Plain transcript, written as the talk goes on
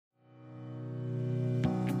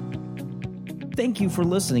Thank you for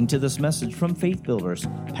listening to this message from Faith Builders.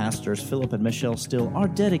 Pastors Philip and Michelle Steele are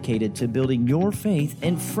dedicated to building your faith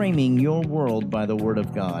and framing your world by the Word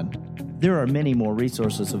of God. There are many more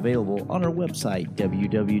resources available on our website,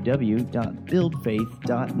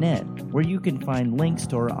 www.buildfaith.net, where you can find links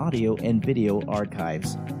to our audio and video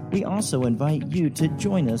archives. We also invite you to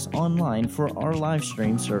join us online for our live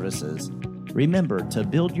stream services. Remember to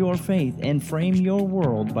build your faith and frame your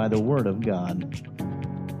world by the Word of God.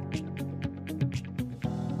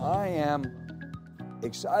 I am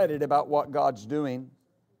excited about what God's doing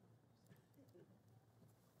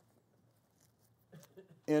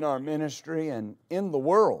in our ministry and in the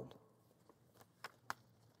world.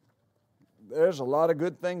 There's a lot of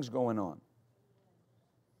good things going on.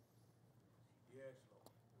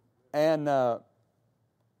 And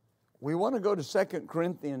we want to go to 2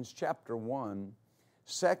 Corinthians chapter 1.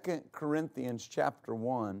 2 Corinthians chapter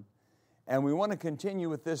 1. And we want to continue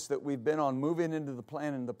with this that we've been on, moving into the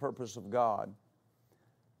plan and the purpose of God.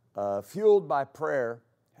 Fueled by prayer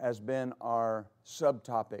has been our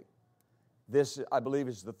subtopic. This, I believe,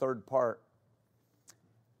 is the third part.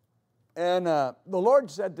 And the Lord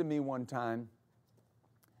said to me one time,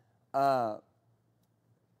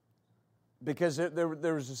 because there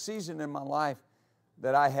was a season in my life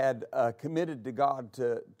that I had committed to God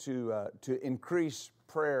to increase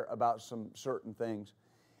prayer about some certain things.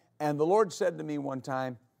 And the Lord said to me one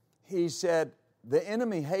time, He said, the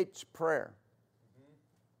enemy hates prayer.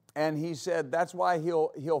 And He said, that's why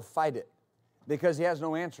he'll fight it, because he has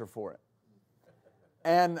no answer for it.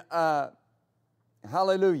 And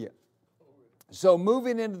hallelujah. So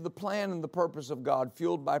moving into the plan and the purpose of God,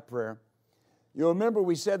 fueled by prayer. You'll remember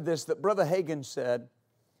we said this, that Brother Hagin said,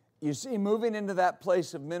 you see, moving into that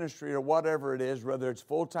place of ministry or whatever it is, whether it's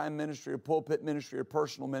full-time ministry or pulpit ministry or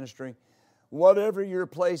personal ministry, whatever your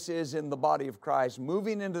place is in the body of Christ,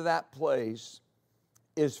 moving into that place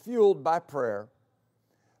is fueled by prayer,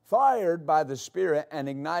 fired by the Spirit, and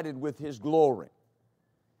ignited with His glory.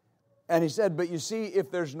 And he said, but you see,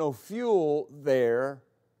 if there's no fuel there,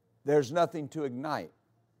 there's nothing to ignite.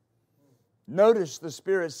 Notice the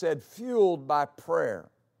Spirit said, fueled by prayer,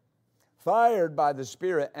 fired by the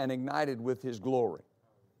Spirit, and ignited with His glory.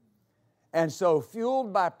 And so,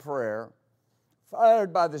 fueled by prayer,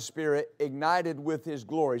 fired by the Spirit, ignited with His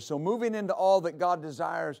glory. So moving into all that God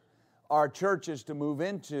desires our churches to move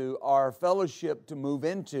into, our fellowship to move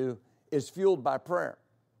into, is fueled by prayer.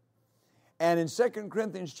 And in 2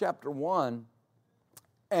 Corinthians chapter 1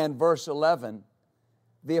 and verse 11,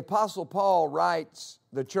 the Apostle Paul writes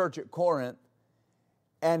the church at Corinth,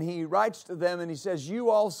 and he writes to them and he says, you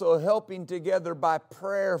also helping together by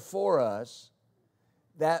prayer for us,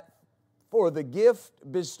 that for the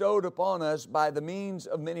gift bestowed upon us by the means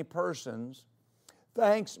of many persons,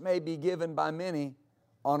 thanks may be given by many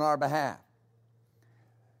on our behalf.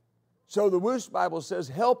 So the Wuest Bible says,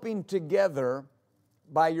 helping together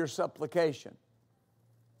by your supplication.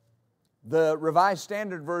 The Revised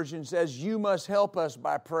Standard Version says, you must help us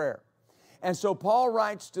by prayer. And so Paul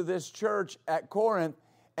writes to this church at Corinth,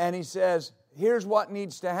 and he says, here's what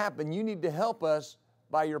needs to happen. You need to help us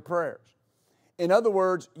by your prayers. In other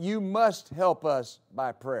words, you must help us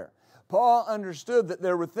by prayer. Paul understood that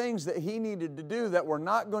there were things that he needed to do that were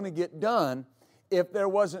not going to get done if there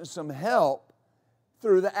wasn't some help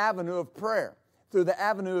through the avenue of prayer, through the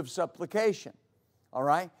avenue of supplication. All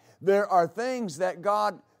right? There are things that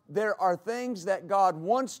God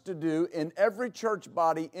wants to do in every church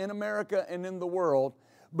body in America and in the world,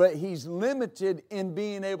 but He's limited in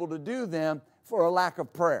being able to do them for a lack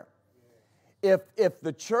of prayer. If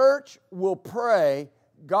the church will pray,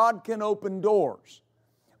 God can open doors.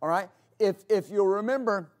 All right? If you'll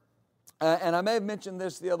remember, and I may have mentioned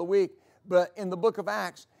this the other week, but in the book of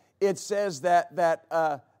Acts, it says that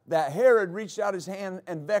Herod reached out his hand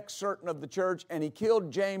and vexed certain of the church, and he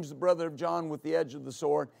killed James, the brother of John, with the edge of the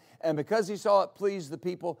sword. And because he saw it please the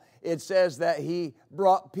people, it says that he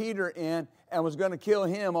brought Peter in and was going to kill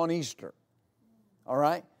him on Easter. All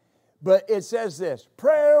right? But it says this,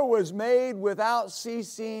 prayer was made without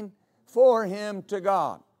ceasing for him to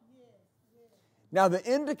God. Now the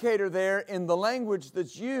indicator there in the language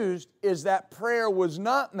that's used is that prayer was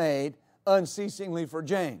not made unceasingly for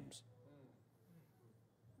James.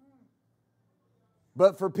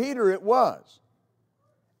 But for Peter it was.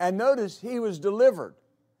 And notice he was delivered.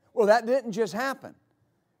 Well, that didn't just happen.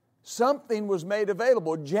 Something was made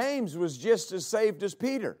available. James was just as saved as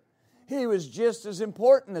Peter. He was just as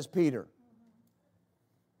important as Peter.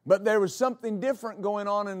 But there was something different going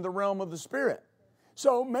on in the realm of the Spirit.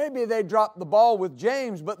 So maybe they dropped the ball with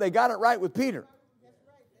James, but they got it right with Peter.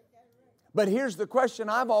 But here's the question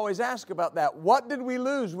I've always asked about that. What did we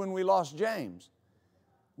lose when we lost James?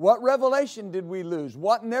 What revelation did we lose?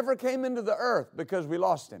 What never came into the earth because we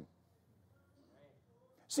lost him?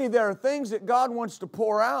 See, there are things that God wants to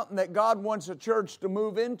pour out and that God wants a church to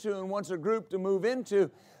move into and wants a group to move into.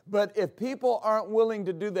 But if people aren't willing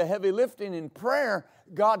to do the heavy lifting in prayer,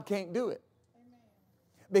 God can't do it.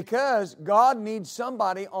 Because God needs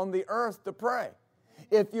somebody on the earth to pray.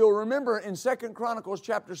 If you'll remember in 2 Chronicles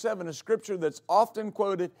chapter 7, a scripture that's often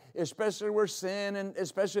quoted, especially where sin and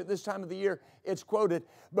especially at this time of the year, it's quoted.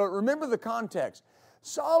 But remember the context.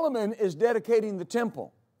 Solomon is dedicating the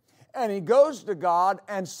temple. And he goes to God,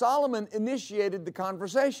 and Solomon initiated the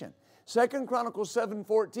conversation. 2 Chronicles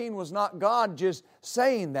 7:14 was not God just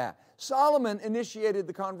saying that. Solomon initiated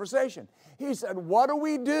the conversation. He said, what do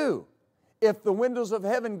we do if the windows of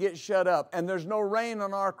heaven get shut up and there's no rain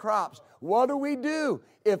on our crops? What do we do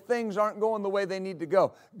if things aren't going the way they need to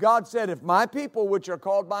go? God said, if my people which are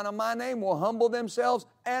called by my name will humble themselves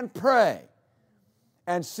and pray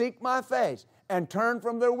and seek my face and turn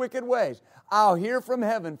from their wicked ways, I'll hear from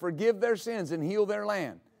heaven, forgive their sins, and heal their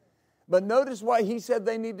land. But notice what he said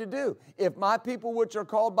they need to do. If my people which are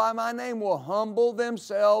called by my name will humble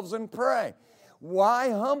themselves and pray. Why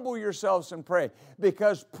humble yourselves and pray?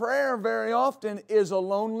 Because prayer very often is a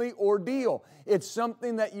lonely ordeal. It's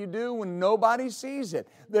something that you do when nobody sees it.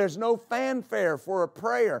 There's no fanfare for a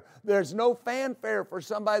prayer. There's no fanfare for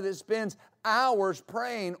somebody that spends hours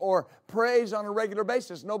praying or prays on a regular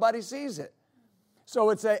basis. Nobody sees it. So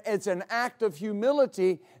it's an act of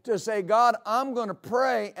humility to say, God, I'm going to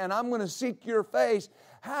pray and I'm going to seek your face.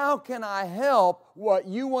 How can I help what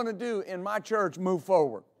you want to do in my church move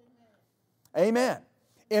forward? Amen.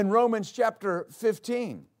 In Romans chapter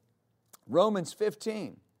 15, Romans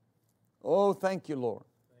 15. Oh, thank you, Lord.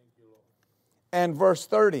 Thank you, Lord. And verse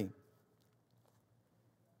 30.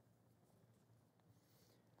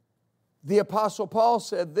 The Apostle Paul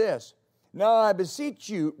said this, now I beseech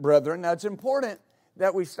you, brethren. Now it's important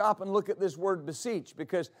that we stop and look at this word beseech,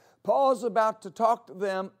 because Paul's about to talk to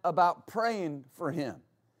them about praying for him.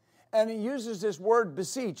 And he uses this word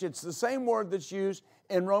beseech. It's the same word that's used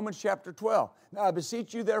in Romans chapter 12. Now I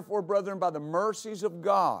beseech you therefore, brethren, by the mercies of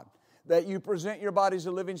God, that you present your bodies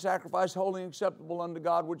a living sacrifice, holy and acceptable unto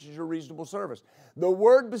God, which is your reasonable service. The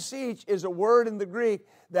word beseech is a word in the Greek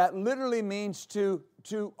that literally means to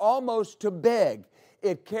almost to beg.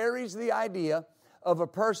 It carries the idea of a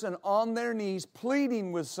person on their knees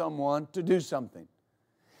pleading with someone to do something.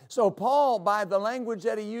 So Paul, by the language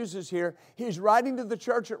that he uses here, he's writing to the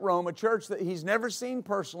church at Rome, a church that he's never seen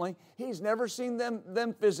personally. He's never seen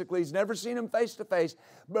them physically. He's never seen them face to face.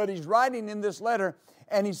 But he's writing in this letter,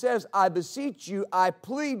 and he says, I beseech you, I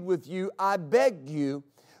plead with you, I beg you,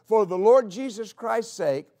 for the Lord Jesus Christ's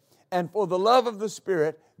sake, and for the love of the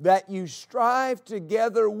Spirit, that you strive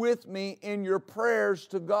together with me in your prayers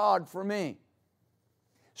to God for me.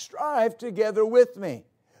 Strive together with me.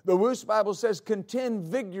 The Woos Bible says, contend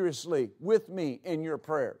vigorously with me in your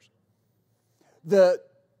prayers.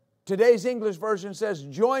 Today's English version says,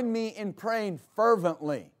 join me in praying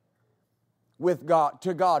fervently with God,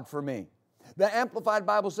 to God for me. The Amplified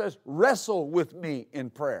Bible says, wrestle with me in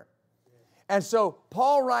prayer. And so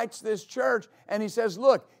Paul writes this church and he says,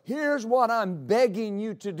 look, here's what I'm begging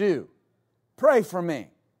you to do. Pray for me.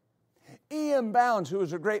 E.M. Bounds, who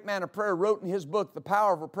was a great man of prayer, wrote in his book, The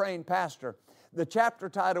Power of a Praying Pastor. The chapter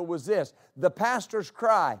title was this, The Pastor's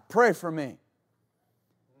Cry, Pray for Me.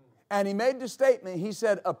 And he made the statement, he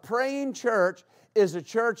said, a praying church is a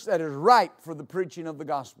church that is ripe for the preaching of the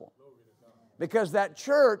gospel. Because that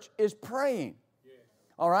church is praying.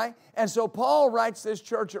 All right? And so Paul writes this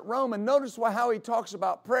church at Rome, and notice how he talks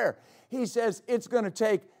about prayer. He says it's going to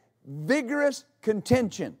take vigorous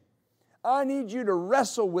contention. I need you to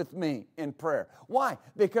wrestle with me in prayer. Why?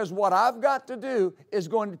 Because what I've got to do is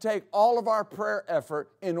going to take all of our prayer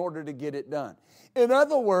effort in order to get it done. In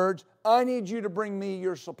other words, I need you to bring me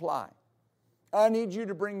your supply. I need you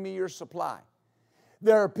to bring me your supply.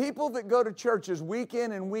 There are people that go to churches week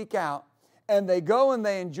in and week out, and they go and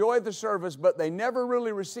they enjoy the service, but they never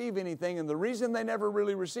really receive anything. And the reason they never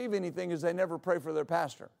really receive anything is they never pray for their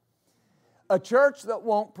pastor. A church that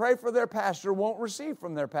won't pray for their pastor won't receive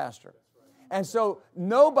from their pastor. And so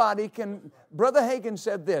nobody can, Brother Hagin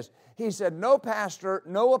said this, he said, no pastor,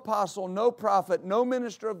 no apostle, no prophet, no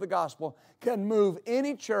minister of the gospel can move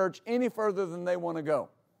any church any further than they want to go.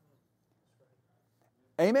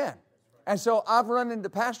 Amen. And so I've run into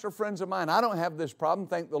pastor friends of mine. I don't have this problem,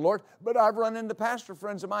 thank the Lord, but I've run into pastor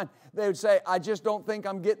friends of mine. They would say, I just don't think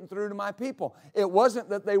I'm getting through to my people. It wasn't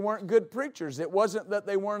that they weren't good preachers. It wasn't that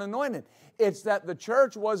they weren't anointed. It's that the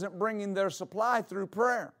church wasn't bringing their supply through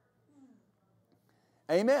prayer.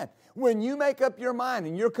 Amen. When you make up your mind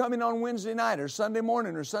and you're coming on Wednesday night or Sunday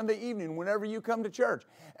morning or Sunday evening, whenever you come to church,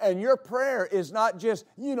 and your prayer is not just,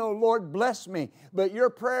 Lord, bless me, but your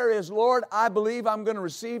prayer is, Lord, I believe I'm going to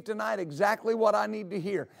receive tonight exactly what I need to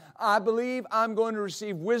hear. I believe I'm going to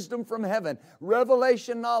receive wisdom from heaven.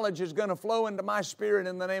 Revelation knowledge is going to flow into my spirit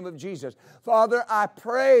in the name of Jesus. Father, I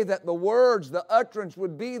pray that the words, the utterance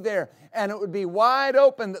would be there and it would be wide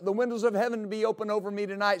open, that the windows of heaven would be open over me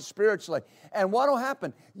tonight spiritually. And what will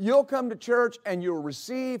happen? You'll come to church and you'll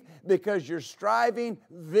receive because you're striving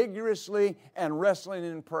vigorously and wrestling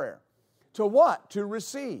in prayer. To what? To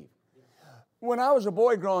receive. When I was a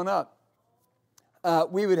boy growing up,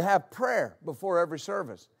 we would have prayer before every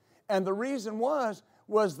service. And the reason was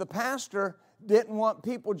the pastor didn't want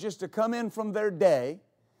people just to come in from their day,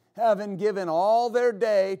 having given all their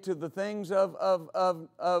day to the things of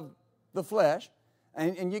the flesh.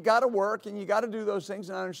 And you got to work and you got to do those things,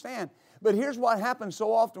 and I understand. But here's what happens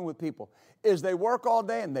so often with people, is they work all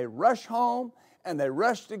day and they rush home and they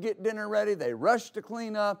rush to get dinner ready, they rush to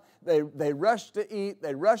clean up, they rush to eat,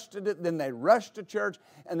 then they rush to church,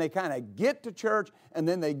 and they kind of get to church, and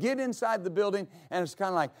then they get inside the building, and it's kind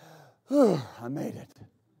of like, whew, I made it.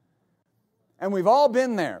 And we've all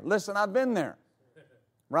been there. Listen, I've been there,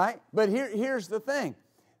 right? But here's the thing.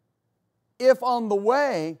 If on the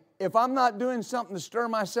way, if I'm not doing something to stir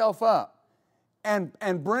myself up and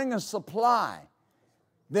bring a supply,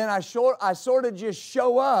 then I sort of just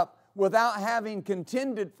show up without having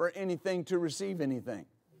contended for anything to receive anything.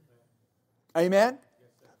 Amen?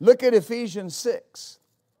 Look at Ephesians 6.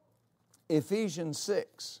 Ephesians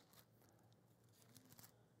 6.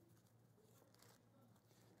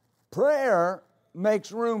 Prayer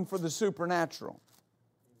makes room for the supernatural.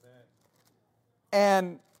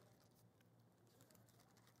 And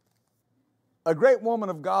a great woman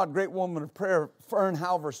of God, great woman of prayer, Fern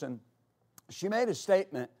Halverson, she made a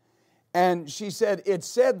statement, and she said, it's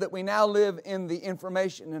said that we now live in the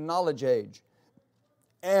information and knowledge age,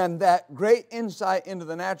 and that great insight into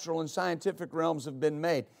the natural and scientific realms have been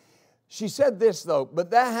made. She said this, though,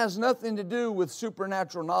 but that has nothing to do with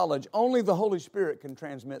supernatural knowledge. Only the Holy Spirit can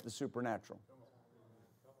transmit the supernatural.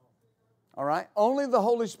 All right? Only the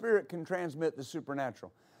Holy Spirit can transmit the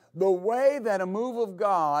supernatural. The way that a move of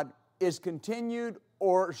God is continued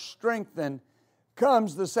or strengthened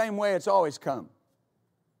comes the same way it's always come.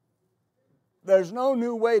 There's no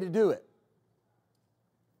new way to do it.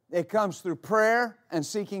 It comes through prayer and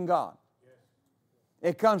seeking God.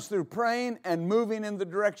 It comes through praying and moving in the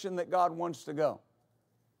direction that God wants to go.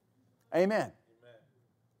 Amen. Amen.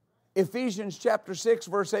 Ephesians chapter 6,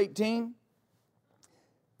 verse 18.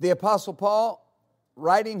 The Apostle Paul,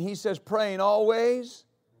 writing, he says, praying always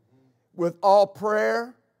with all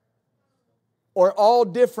prayer, or all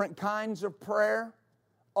different kinds of prayer,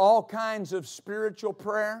 all kinds of spiritual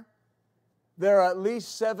prayer. There are at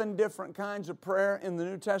least 7 different kinds of prayer in the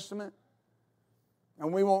New Testament.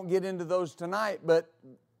 And we won't get into those tonight, but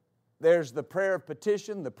there's the prayer of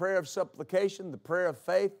petition, the prayer of supplication, the prayer of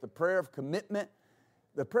faith, the prayer of commitment,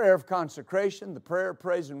 the prayer of consecration, the prayer of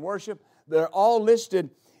praise and worship. They're all listed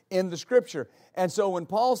in the Scripture. And so when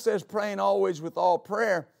Paul says praying always with all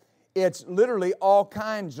prayer, it's literally all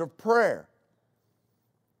kinds of prayer.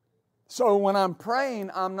 So when I'm praying,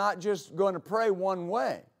 I'm not just going to pray one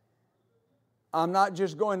way. I'm not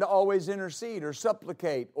just going to always intercede or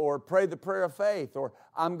supplicate or pray the prayer of faith, or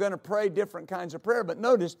I'm going to pray different kinds of prayer. But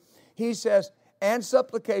notice, he says, and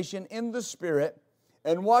supplication in the Spirit,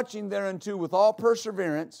 and watching thereunto with all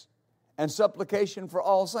perseverance and supplication for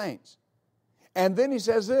all saints. And then he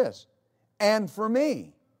says this, and for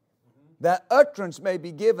me, that utterance may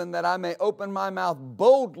be given, that I may open my mouth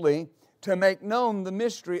boldly to make known the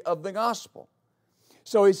mystery of the gospel.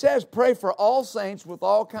 So he says, pray for all saints with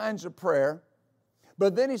all kinds of prayer.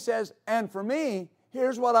 But then he says, and for me,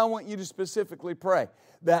 here's what I want you to specifically pray.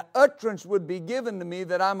 That utterance would be given to me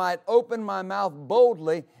that I might open my mouth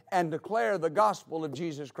boldly and declare the gospel of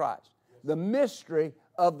Jesus Christ. The mystery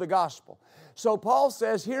of the gospel. So Paul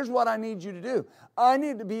says, here's what I need you to do. I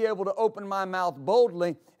need to be able to open my mouth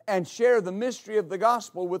boldly and share the mystery of the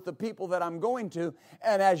gospel with the people that I'm going to.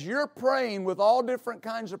 And as you're praying with all different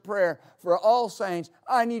kinds of prayer for all saints,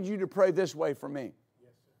 I need you to pray this way for me.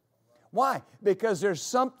 Why? Because there's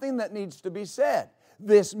something that needs to be said.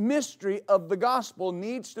 This mystery of the gospel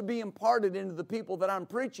needs to be imparted into the people that I'm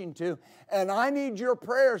preaching to, and I need your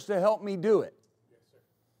prayers to help me do it.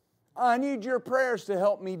 I need your prayers to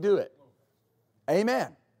help me do it.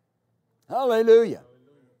 Amen. Hallelujah.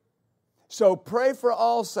 So pray for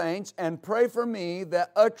all saints and pray for me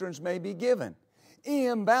that utterance may be given.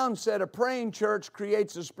 E.M. Bound said a praying church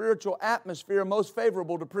creates a spiritual atmosphere most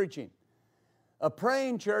favorable to preaching. A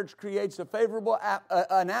praying church creates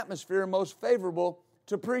an atmosphere most favorable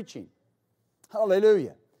to preaching.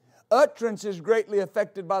 Hallelujah. Utterance is greatly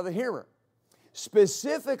affected by the hearer,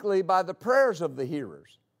 specifically by the prayers of the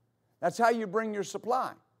hearers. That's how you bring your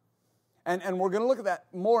supply. And we're going to look at that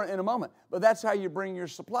more in a moment. But that's how you bring your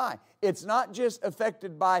supply. It's not just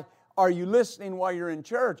affected by, are you listening while you're in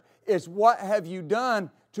church? It's what have you done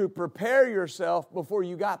to prepare yourself before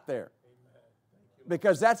you got there.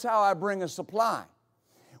 Because that's how I bring a supply.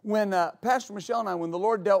 When Pastor Michelle and I, when the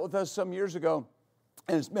Lord dealt with us some years ago,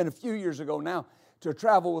 and it's been a few years ago now, to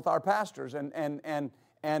travel with our pastors, and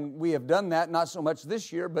we have done that, not so much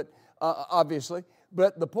this year, but obviously.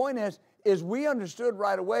 But the point is we understood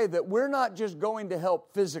right away that we're not just going to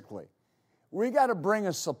help physically. We got to bring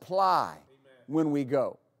a supply when we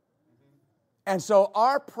go. And so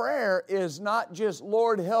our prayer is not just,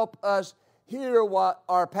 Lord, help us hear what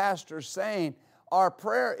our pastor's saying. Our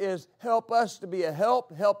prayer is, help us to be a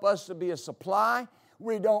help us to be a supply.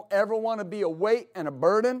 We don't ever want to be a weight and a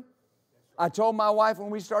burden. I told my wife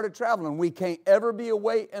when we started traveling, we can't ever be a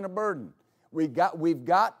weight and a burden. We've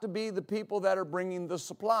got to be the people that are bringing the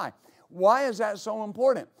supply. Why is that so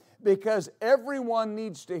important? Because everyone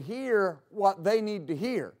needs to hear what they need to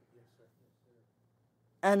hear.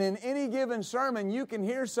 And in any given sermon, you can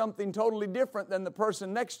hear something totally different than the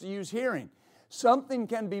person next to you is hearing. Something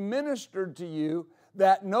can be ministered to you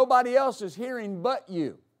that nobody else is hearing but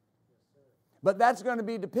you. But that's going to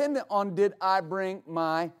be dependent on, did I bring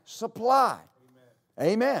my supply?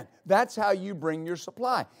 Amen. That's how you bring your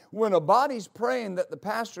supply. When a body's praying that the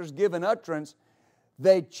pastor's given utterance,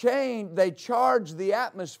 they charge the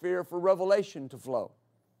atmosphere for revelation to flow.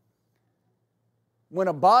 When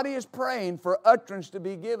a body is praying for utterance to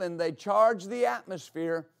be given, they charge the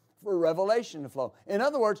atmosphere for revelation to flow. In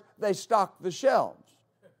other words, they stock the shelves.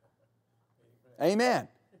 Amen.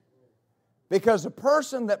 Because a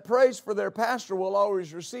person that prays for their pastor will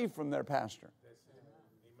always receive from their pastor.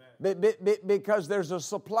 Because there's a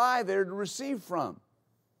supply there to receive from.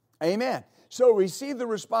 Amen. So we see the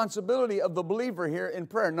responsibility of the believer here in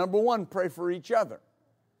prayer. Number one, pray for each other.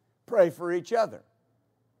 Pray for each other.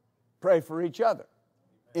 Pray for each other.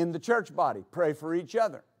 In the church body, pray for each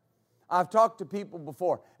other. I've talked to people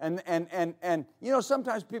before, and you know,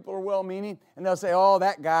 sometimes people are well-meaning, and they'll say, oh,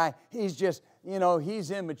 that guy, he's just, you know,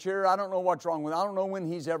 he's immature. I don't know what's wrong with him. I don't know when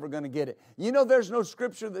he's ever going to get it. You know, there's no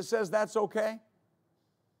scripture that says that's okay.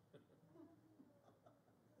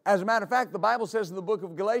 As a matter of fact, the Bible says in the book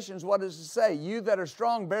of Galatians, what does it say? You that are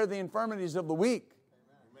strong bear the infirmities of the weak.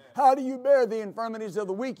 Amen. How do you bear the infirmities of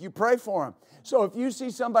the weak? You pray for them. So if you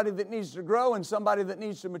see somebody that needs to grow and somebody that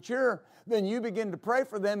needs to mature, then you begin to pray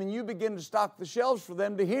for them and you begin to stock the shelves for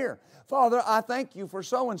them to hear. Father, I thank you for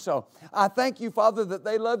so-and-so. I thank you, Father, that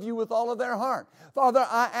they love you with all of their heart. Father,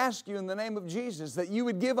 I ask you in the name of Jesus that you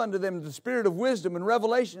would give unto them the spirit of wisdom and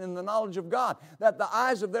revelation in the knowledge of God, that the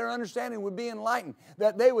eyes of their understanding would be enlightened,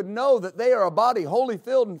 that they would know that they are a body wholly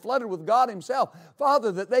filled and flooded with God Himself.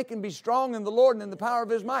 Father, that they can be strong in the Lord and in the power of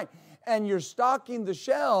His might. And you're stocking the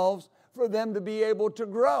shelves for them to be able to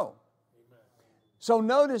grow. Amen. So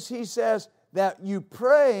notice he says that you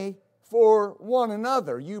pray for one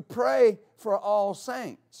another. You pray for all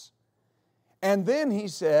saints. And then he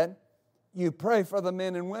said, you pray for the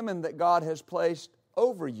men and women that God has placed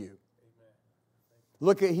over you. Amen.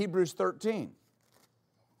 Look at Hebrews 13.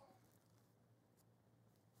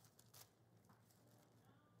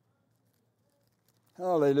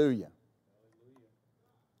 Hallelujah.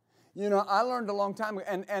 You know, I learned a long time ago,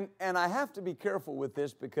 and I have to be careful with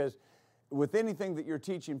this because with anything that you're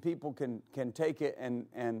teaching, people can take it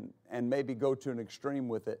and maybe go to an extreme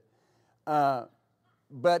with it.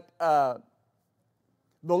 But the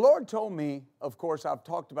Lord told me, of course, I've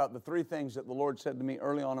talked about the three things that the Lord said to me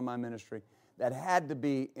early on in my ministry that had to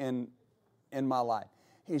be in my life.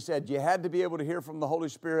 He said you had to be able to hear from the Holy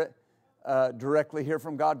Spirit directly, hear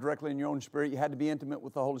from God directly in your own spirit. You had to be intimate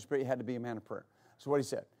with the Holy Spirit. You had to be a man of prayer. That's what he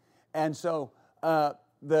said. And so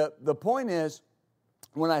the point is,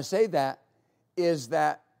 when I say that, is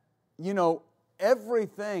that, you know,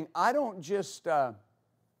 everything, I don't just,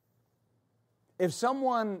 if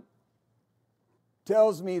someone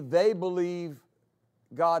tells me they believe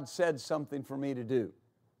God said something for me to do,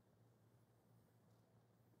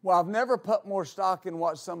 well, I've never put more stock in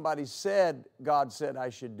what somebody said God said I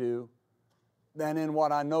should do than in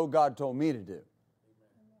what I know God told me to do.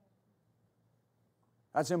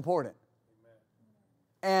 That's important.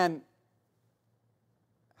 And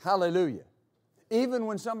hallelujah. Even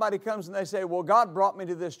when somebody comes and they say, well, God brought me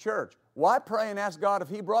to this church. Why pray and ask God if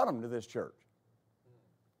He brought them to this church?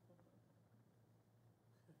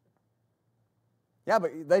 Yeah,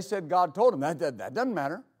 but they said God told them. That doesn't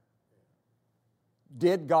matter.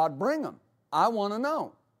 Did God bring them? I want to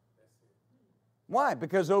know. Why?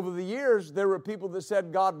 Because over the years, there were people that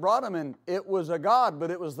said God brought them, and it was a God,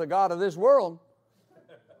 but it was the God of this world.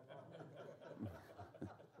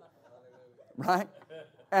 Right?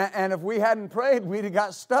 And if we hadn't prayed, we'd have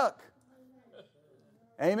got stuck.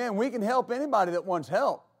 Amen. We can help anybody that wants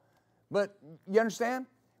help. But you understand?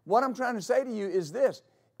 What I'm trying to say to you is this,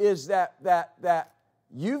 is that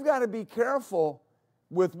you've got to be careful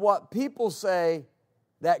with what people say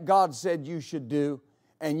that God said you should do,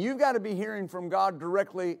 and you've got to be hearing from God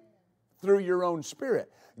directly through your own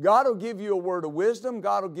spirit. God will give you a word of wisdom.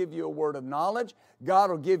 God will give you a word of knowledge.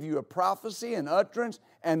 God will give you a prophecy and utterance,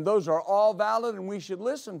 and those are all valid, and we should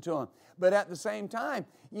listen to them. But at the same time,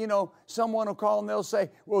 you know, someone will call and they'll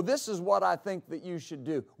say, well, this is what I think that you should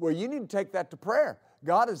do. Well, you need to take that to prayer.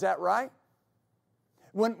 God, is that right?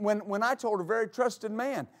 When I told a very trusted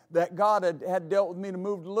man that God had dealt with me to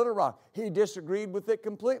move to Little Rock, he disagreed with it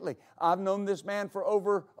completely. I've known this man for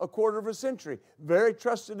over a quarter of a century. Very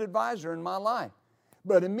trusted advisor in my life.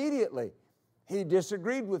 But immediately, he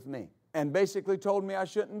disagreed with me and basically told me I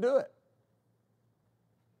shouldn't do it.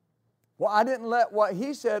 Well, I didn't let what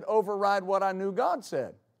he said override what I knew God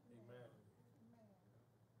said. Amen.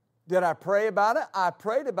 Did I pray about it? I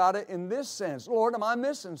prayed about it in this sense. Lord, am I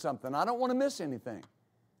missing something? I don't want to miss anything.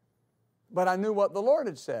 But I knew what the Lord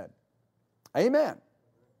had said. Amen.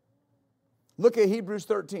 Look at Hebrews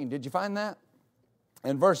 13. Did you find that?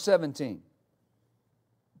 In verse 17.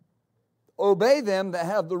 Obey them that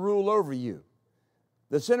have the rule over you.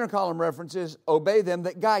 The center column references, obey them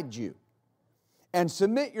that guide you. And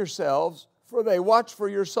submit yourselves, for they watch for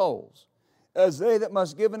your souls, as they that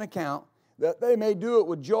must give an account, that they may do it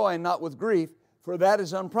with joy and not with grief, for that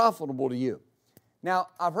is unprofitable to you. Now,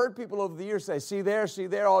 I've heard people over the years say, see there,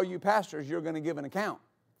 all you pastors, you're going to give an account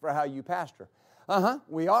for how you pastor.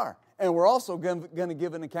 We are. And we're also going to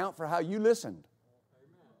give an account for how you listened.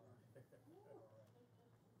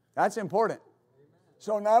 That's important.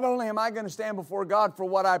 So not only am I going to stand before God for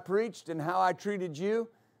what I preached and how I treated you,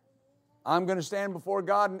 I'm going to stand before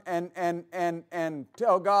God and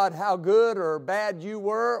tell God how good or bad you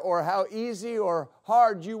were, or how easy or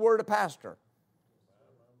hard you were to pastor.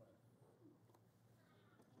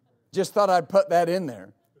 Just thought I'd put that in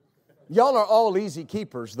there. Y'all are all easy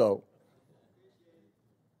keepers, though.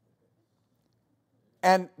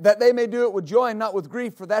 And that they may do it with joy and not with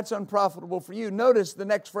grief, for that's unprofitable for you. Notice the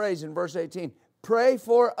next phrase in verse 18. Pray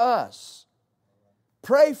for us.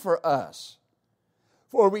 Pray for us.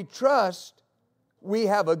 For we trust we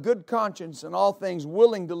have a good conscience in all things,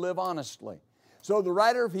 willing to live honestly. So the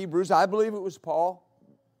writer of Hebrews, I believe it was Paul.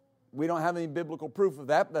 We don't have any biblical proof of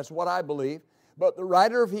that, but that's what I believe. But the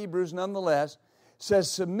writer of Hebrews, nonetheless,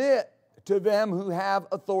 says, submit to them who have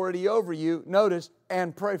authority over you. Notice,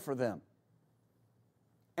 and pray for them.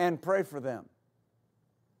 And pray for them.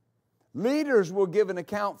 Leaders will give an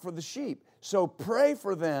account for the sheep. So pray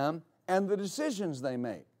for them and the decisions they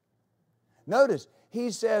make. Notice, he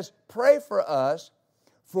says, pray for us,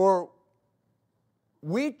 for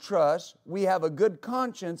we trust we have a good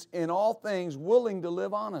conscience in all things, willing to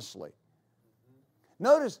live honestly.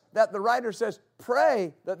 Notice that the writer says,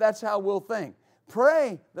 pray that that's how we'll think.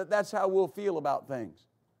 Pray that that's how we'll feel about things.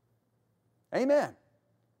 Amen.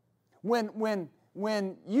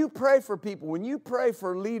 When you pray for people, when you pray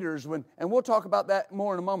for leaders, and we'll talk about that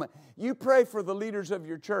more in a moment, you pray for the leaders of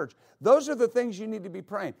your church. Those are the things you need to be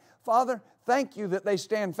praying. Father, thank you that they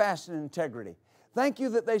stand fast in integrity. Thank you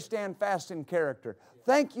that they stand fast in character.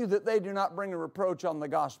 Thank you that they do not bring a reproach on the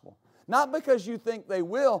gospel. Not because you think they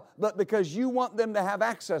will, but because you want them to have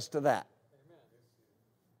access to that.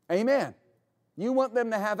 Amen. You want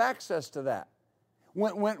them to have access to that.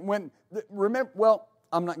 Remember,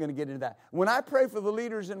 I'm not going to get into that. When I pray for the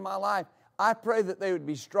leaders in my life, I pray that they would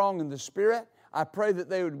be strong in the Spirit. I pray that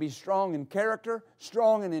they would be strong in character,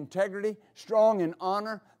 strong in integrity, strong in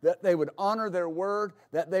honor, that they would honor their word,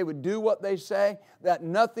 that they would do what they say, that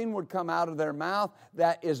nothing would come out of their mouth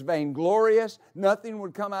that is vainglorious, nothing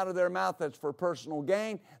would come out of their mouth that's for personal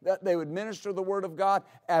gain, that they would minister the word of God,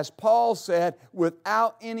 as Paul said,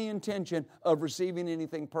 without any intention of receiving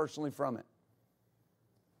anything personally from it.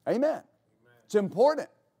 Amen. It's important.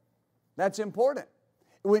 That's important.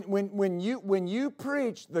 When you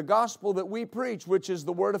preach the gospel that we preach, which is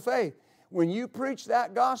the word of faith, when you preach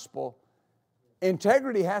that gospel,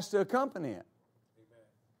 integrity has to accompany it.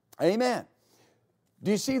 Amen. Amen.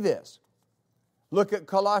 Do you see this? Look at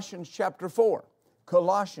Colossians chapter 4.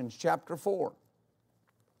 Colossians chapter 4.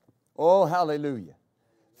 Oh, hallelujah.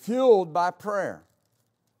 Fueled by prayer.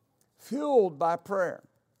 Fueled by prayer.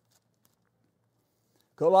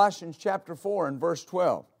 Colossians chapter 4 and verse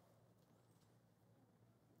 12.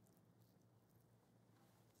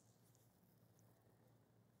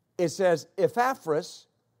 It says, Epaphras,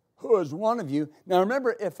 who is one of you. Now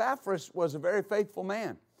remember, Epaphras was a very faithful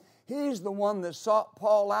man. He's the one that sought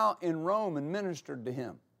Paul out in Rome and ministered to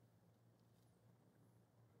him.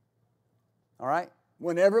 All right?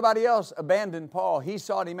 When everybody else abandoned Paul, he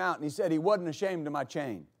sought him out and he said he wasn't ashamed of my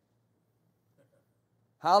chain.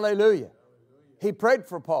 Hallelujah. He prayed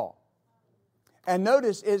for Paul. And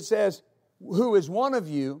notice it says, who is one of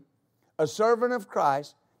you, a servant of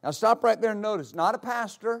Christ. Now stop right there and notice, not a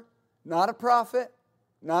pastor, not a prophet,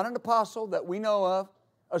 not an apostle that we know of,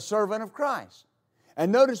 a servant of Christ.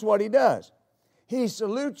 And notice what he does. He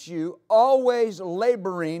salutes you, always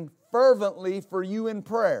laboring fervently for you in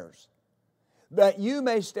prayers, that you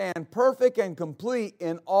may stand perfect and complete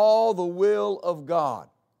in all the will of God.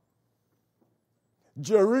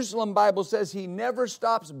 Jerusalem Bible says he never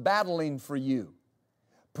stops battling for you,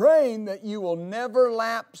 praying that you will never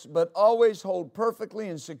lapse but always hold perfectly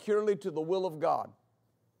and securely to the will of God.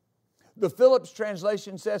 The Phillips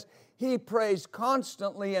translation says, he prays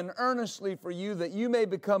constantly and earnestly for you that you may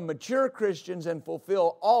become mature Christians and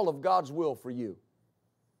fulfill all of God's will for you.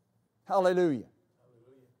 Hallelujah.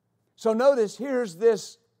 So notice, here's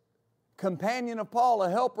this companion of Paul, a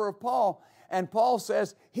helper of Paul, and Paul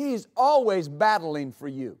says he's always battling for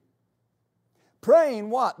you. Praying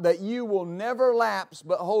what? That you will never lapse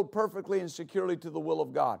but hold perfectly and securely to the will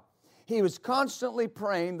of God. He was constantly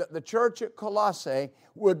praying that the church at Colossae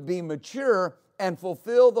would be mature and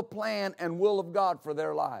fulfill the plan and will of God for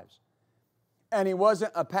their lives. And he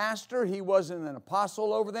wasn't a pastor, he wasn't an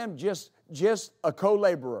apostle over them, just a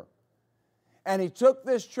co-laborer. And he took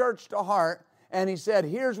this church to heart and he said,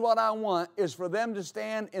 here's what I want, is for them to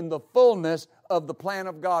stand in the fullness of the plan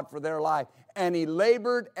of God for their life. And he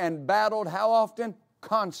labored and battled, how often?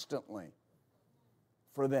 Constantly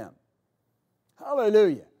for them.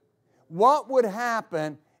 Hallelujah. What would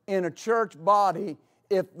happen in a church body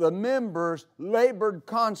if the members labored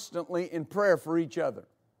constantly in prayer for each other?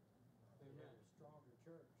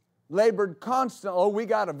 Labored constantly. Oh, we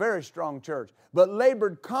got a very strong church. But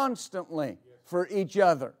labored constantly for each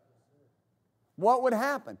other. What would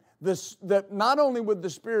happen? Not only would the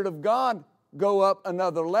Spirit of God go up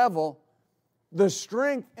another level, the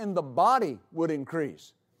strength in the body would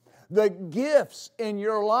increase. The gifts in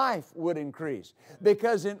your life would increase.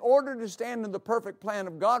 Because in order to stand in the perfect plan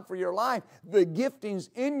of God for your life, the giftings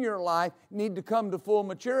in your life need to come to full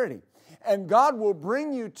maturity. And God will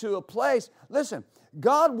bring you to a place, listen,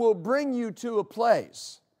 God will bring you to a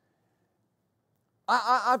place.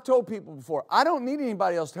 I've told people before, I don't need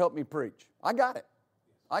anybody else to help me preach. I got it.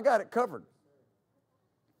 I got it covered.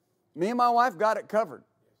 Me and my wife got it covered.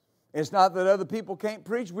 It's not that other people can't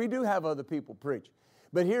preach. We do have other people preach.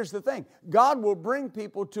 But here's the thing. God will bring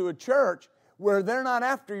people to a church where they're not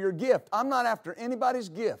after your gift. I'm not after anybody's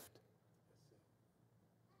gift.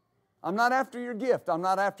 I'm not after your gift. I'm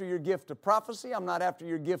not after your gift of prophecy. I'm not after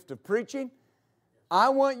your gift of preaching. I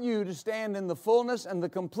want you to stand in the fullness and the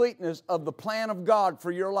completeness of the plan of God for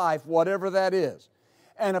your life, whatever that is.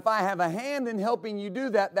 And if I have a hand in helping you do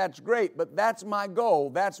that, that's great. But that's my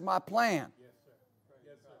goal. That's my plan. Yes, sir.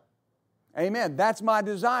 Yes, sir. Amen. That's my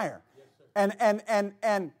desire. And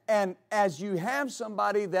as you have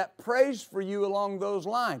somebody that prays for you along those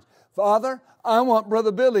lines, Father, I want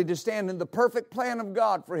Brother Billy to stand in the perfect plan of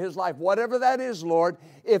God for his life. Whatever that is, Lord,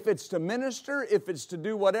 if it's to minister, if it's to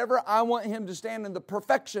do whatever, I want him to stand in the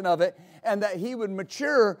perfection of it and that he would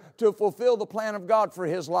mature to fulfill the plan of God for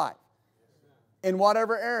his life in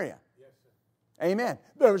whatever area. Amen.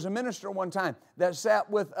 There was a minister one time that sat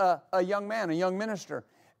with a young man, a young minister,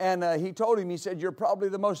 and he told him, he said, you're probably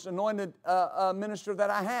the most anointed minister that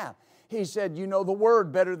I have. He said, you know the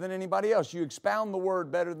Word better than anybody else. You expound the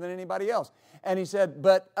Word better than anybody else. And he said,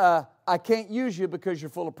 but I can't use you because you're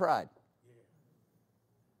full of pride.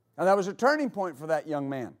 And that was a turning point for that young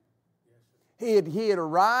man. He had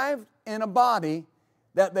arrived in a body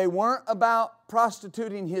that they weren't about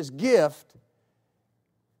prostituting his gift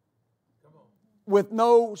with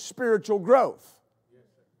no spiritual growth.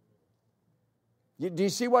 Do you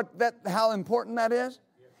see how important that is?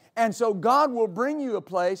 And so God will bring you a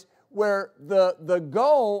place where the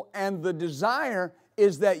goal and the desire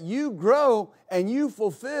is that you grow and you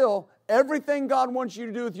fulfill everything God wants you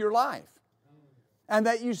to do with your life. And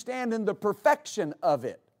that you stand in the perfection of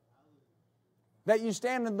it. That you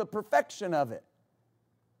stand in the perfection of it.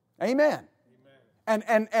 Amen. And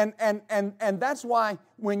that's why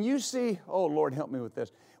when you see, oh Lord help me with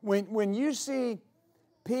this. When you see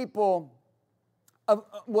people,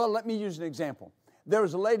 well let me use an example. There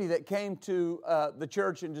was a lady that came to the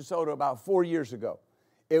church in DeSoto about 4 years ago.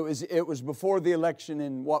 It was before the election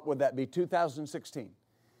in, what would that be, 2016.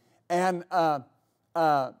 And,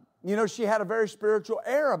 she had a very spiritual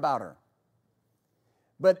air about her.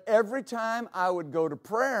 But every time I would go to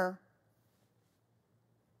prayer,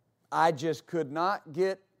 I just could not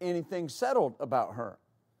get anything settled about her.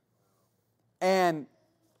 And,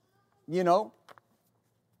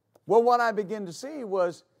 what I began to see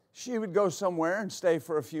was she would go somewhere and stay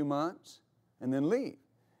for a few months and then leave.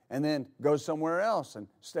 And then go somewhere else and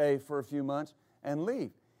stay for a few months and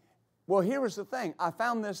leave. Well, here was the thing. I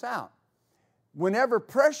found this out. Whenever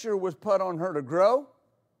pressure was put on her to grow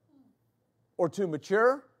or to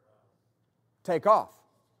mature, take off.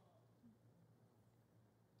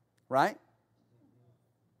 Right?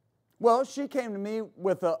 Well, she came to me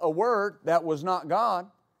with a word that was not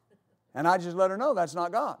God, and I just let her know that's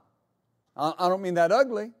not God. I don't mean that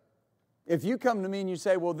ugly. If you come to me and you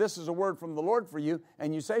say, well, this is a word from the Lord for you,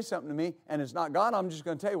 and you say something to me and it's not God, I'm just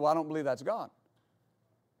going to tell you, well, I don't believe that's God.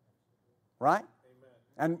 Right?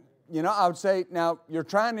 Amen. And, I would say, now, you're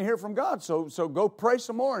trying to hear from God, so go pray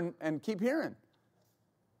some more and keep hearing.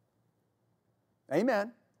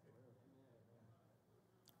 Amen.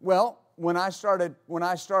 Well, when I started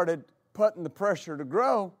putting the pressure to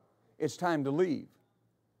grow, it's time to leave.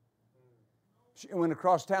 She went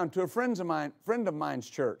across town to a friend of mine's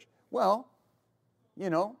church. Well,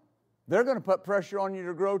 they're going to put pressure on you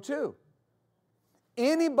to grow too.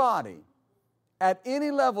 Anybody at any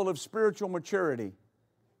level of spiritual maturity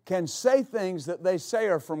can say things that they say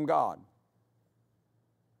are from God.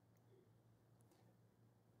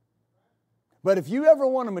 But if you ever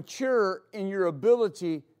want to mature in your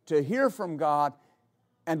ability to hear from God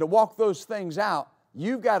and to walk those things out,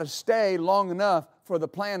 you've got to stay long enough for the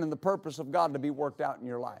plan and the purpose of God to be worked out in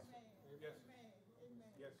your life.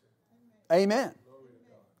 Amen.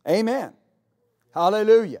 Amen.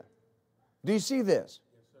 Hallelujah. Do you see this?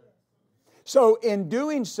 So in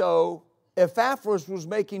doing so, Epaphras was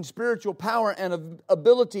making spiritual power and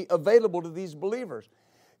ability available to these believers.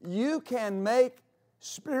 You can make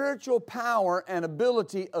spiritual power and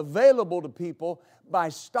ability available to people by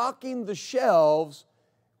stocking the shelves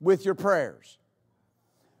with your prayers.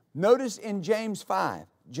 Notice in James 5,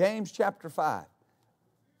 James chapter 5,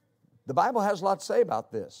 the Bible has a lot to say about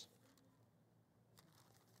this.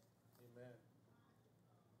 Amen.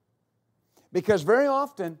 Because very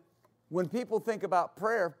often, when people think about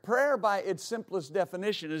prayer, prayer by its simplest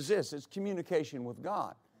definition is this: it's communication with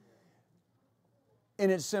God. In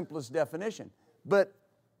its simplest definition. But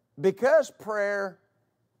because prayer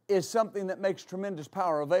is something that makes tremendous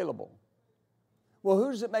power available, well,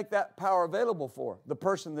 who does it make that power available for? The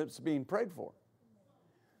person that's being prayed for.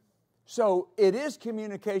 So it is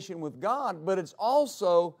communication with God, but it's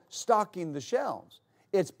also stocking the shelves.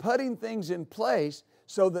 It's putting things in place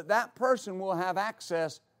so that that person will have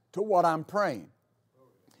access to what I'm praying.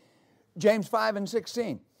 James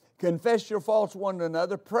 5:16. Confess your faults one to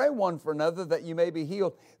another, pray one for another that you may be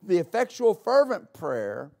healed. The effectual fervent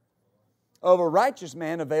prayer of a righteous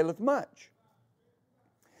man availeth much.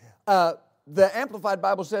 The Amplified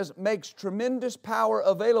Bible says, makes tremendous power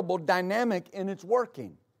available, dynamic in its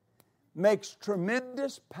working. Makes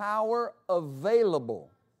tremendous power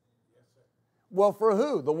available. Well, for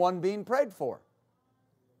who? The one being prayed for.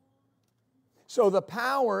 So the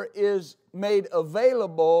power is made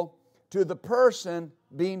available to the person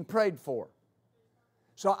being prayed for.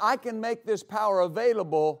 So I can make this power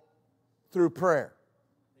available through prayer.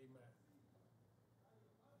 Amen.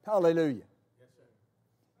 Hallelujah.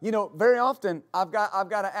 Very often I've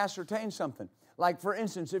got to ascertain something. Like, for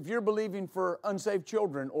instance, if you're believing for unsaved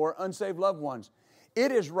children or unsaved loved ones,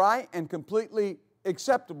 it is right and completely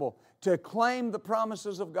acceptable to claim the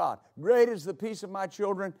promises of God. Great is the peace of my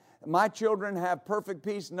children. My children have perfect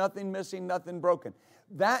peace, nothing missing, nothing broken.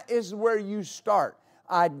 That is where you start.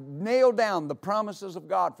 I nail down the promises of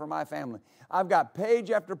God for my family. I've got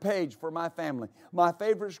page after page for my family. My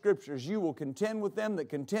favorite scriptures: you will contend with them that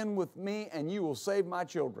contend with me, and you will save my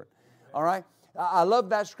children. All right? I love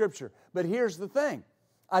that scripture. But here's the thing.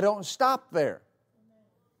 I don't stop there.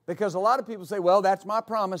 Because a lot of people say, well, that's my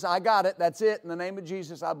promise. I got it. That's it. In the name of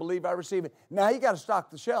Jesus, I believe I receive it. Now you got to stock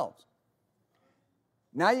the shelves.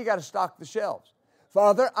 Now you got to stock the shelves.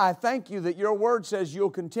 Father, I thank you that your word says you'll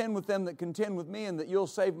contend with them that contend with me and that you'll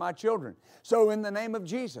save my children. So in the name of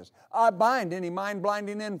Jesus, I bind any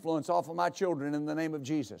mind-blinding influence off of my children in the name of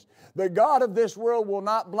Jesus. The God of this world will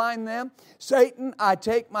not blind them. Satan, I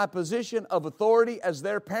take my position of authority as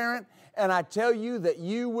their parent, and I tell you that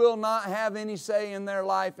you will not have any say in their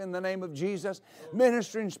life in the name of Jesus.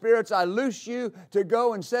 Ministering spirits, I loose you to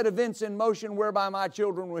go and set events in motion whereby my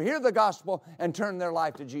children will hear the gospel and turn their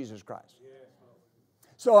life to Jesus Christ.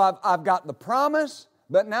 So I've got the promise,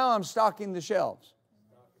 but now I'm stocking the shelves.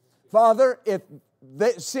 Father, if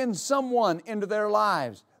they send someone into their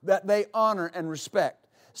lives that they honor and respect,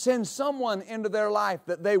 send someone into their life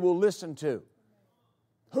that they will listen to.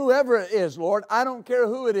 Whoever it is, Lord, I don't care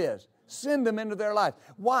who it is. Send them into their life.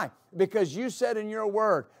 Why? Because you said in your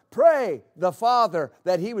word, pray the Father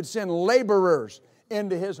that He would send laborers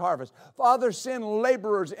into His harvest. Father, send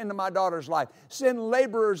laborers into my daughter's life. Send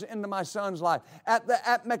laborers into my son's life.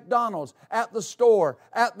 At McDonald's, at the store,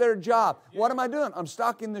 at their job. What am I doing? I'm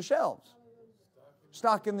stocking the shelves.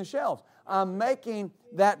 Stocking the shelves. I'm making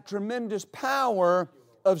that tremendous power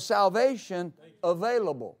of salvation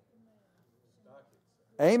available.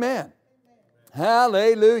 Amen.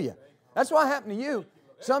 Hallelujah. That's what happened to you.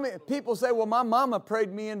 Some people say, well, my mama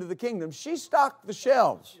prayed me into the kingdom. She stocked the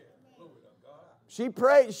shelves. She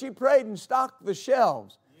prayed and stocked the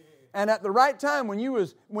shelves. And at the right time, when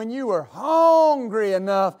you were hungry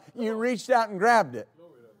enough, you reached out and grabbed it.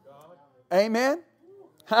 Amen?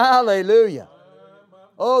 Hallelujah.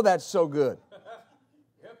 Oh, that's so good.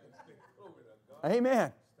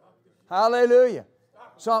 Amen. Hallelujah.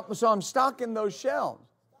 So I'm stocking those shelves.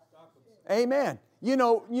 Amen. You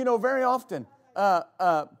know, very often,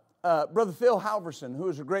 Brother Phil Halverson, who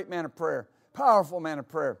is a great man of prayer, powerful man of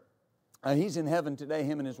prayer. He's in heaven today,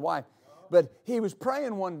 him and his wife. But he was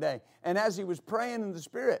praying one day, and as he was praying in the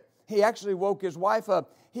Spirit, he actually woke his wife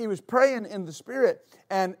up. He was praying in the Spirit,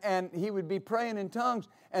 and he would be praying in tongues,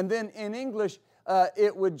 and then in English,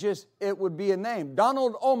 it would be a name,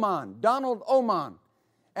 Donald Oman.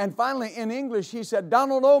 And finally, in English, he said,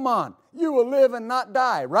 Donald Oman, you will live and not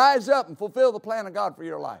die. Rise up and fulfill the plan of God for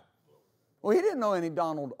your life. Well, he didn't know any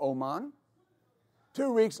Donald Oman.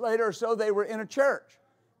 2 weeks later or so, they were in a church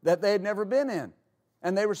that they had never been in.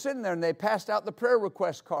 And they were sitting there and they passed out the prayer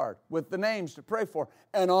request card with the names to pray for.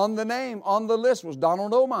 And on the list was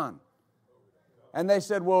Donald Oman. And they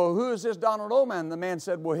said, well, who is this Donald Oman? The man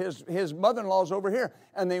said, well, his mother-in-law's over here.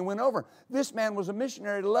 And they went over. This man was a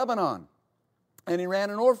missionary to Lebanon. And he ran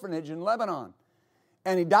an orphanage in Lebanon.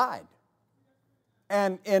 And he died.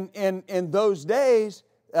 And in those days,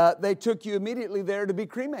 they took you immediately there to be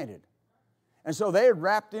cremated. And so they had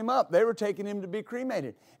wrapped him up. They were taking him to be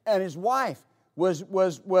cremated. And his wife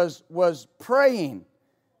was praying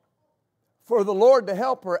for the Lord to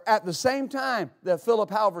help her at the same time that Philip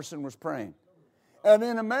Halverson was praying. And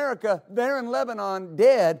in America, they're in Lebanon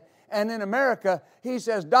dead. And in America, he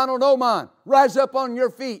says, Donald Oman, rise up on your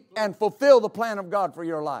feet and fulfill the plan of God for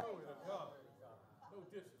your life.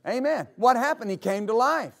 Amen. What happened? He came to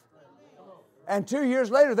life. And 2 years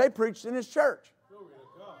later, they preached in his church.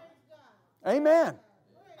 Amen.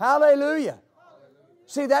 Hallelujah.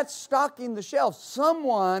 See, that's stocking the shelf.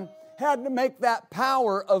 Someone had to make that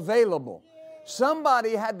power available.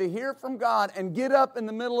 Somebody had to hear from God and get up in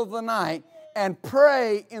the middle of the night and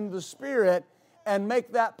pray in the Spirit and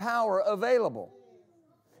make that power available.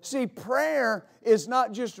 See, prayer is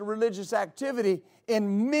not just a religious activity.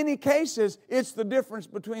 In many cases, it's the difference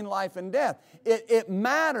between life and death. It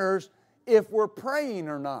matters if we're praying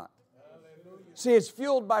or not. See, it's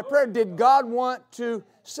fueled by prayer. Did God want to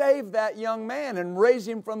save that young man and raise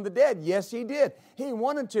him from the dead? Yes, He did. He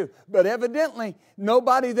wanted to. But evidently,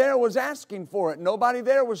 nobody there was asking for it. Nobody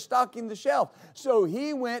there was stocking the shelf. So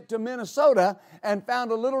he went to Minnesota and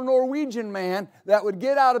found a little Norwegian man that would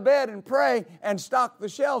get out of bed and pray and stock the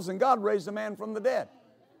shelves. And God raised the man from the dead.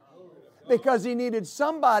 Because He needed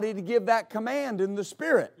somebody to give that command in the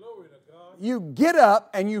Spirit. You get up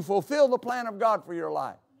and you fulfill the plan of God for your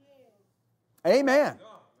life. Amen.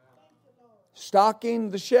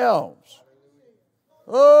 Stocking the shelves.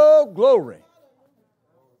 Oh, glory.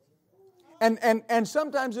 And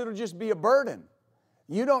sometimes it'll just be a burden.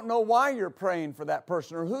 You don't know why you're praying for that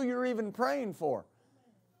person or who you're even praying for.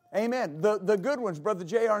 Amen. The Goodwins, Brother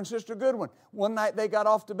J.R. and Sister Goodwin, one night they got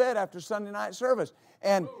off to bed after Sunday night service,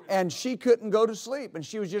 and she couldn't go to sleep, and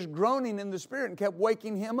she was just groaning in the Spirit and kept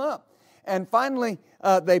waking him up. And finally,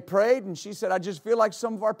 they prayed, and she said, I just feel like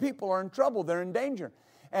some of our people are in trouble. They're in danger.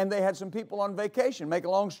 And they had some people on vacation. Make a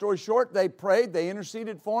long story short, they prayed, they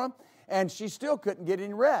interceded for them, and she still couldn't get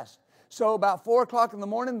any rest. So about 4 o'clock in the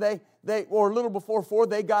morning, or a little before 4,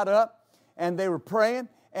 they got up, and they were praying.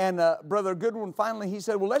 And Brother Goodwin finally, he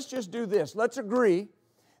said, well, let's just do this. Let's agree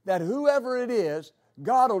that whoever it is,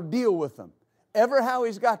 God will deal with them. Ever how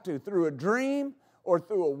He's got to, through a dream or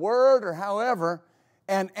through a word or however,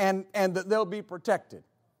 and that they'll be protected.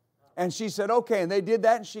 And she said, okay. And they did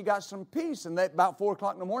that, and she got some peace. And about 4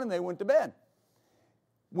 o'clock in the morning, they went to bed.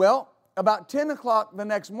 Well, about 10 o'clock the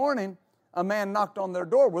next morning, a man knocked on their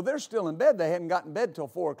door. Well, they're still in bed. They hadn't gotten in bed till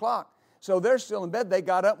 4 o'clock. So they're still in bed. They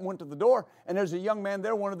got up and went to the door. And there's a young man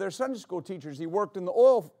there, one of their Sunday school teachers. He worked on the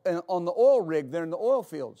oil rig there in the oil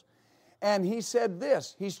fields. And he said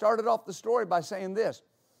this. He started off the story by saying this.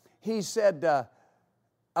 He said,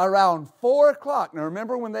 around 4 o'clock. Now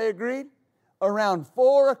remember when they agreed? Around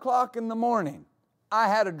 4 o'clock in the morning, I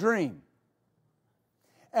had a dream.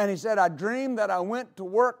 And he said, I dreamed that I went to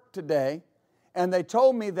work today, and they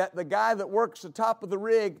told me that the guy that works the top of the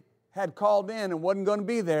rig had called in and wasn't going to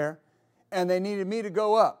be there, and they needed me to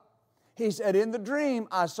go up. He said, in the dream,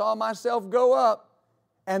 I saw myself go up,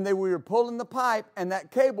 and we were pulling the pipe, and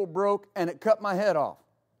that cable broke, and it cut my head off.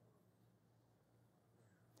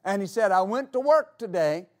 And he said, I went to work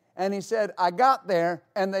today, and he said, I got there,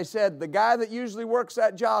 and they said, the guy that usually works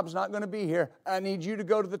that job is not going to be here. I need you to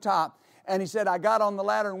go to the top. And he said, I got on the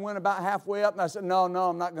ladder and went about halfway up, and I said, no,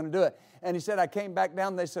 I'm not going to do it. And he said, I came back down,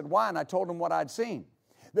 and they said, why? And I told them what I'd seen.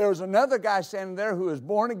 There was another guy standing there who was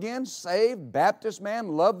born again, saved, Baptist man,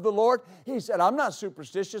 loved the Lord. He said, I'm not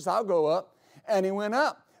superstitious, I'll go up. And he went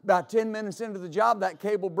up. About 10 minutes into the job, that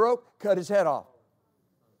cable broke, cut his head off.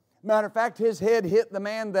 Matter of fact, his head hit the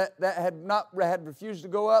man that had refused to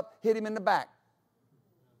go up, hit him in the back.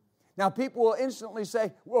 Now people will instantly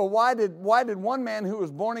say, well, why did one man who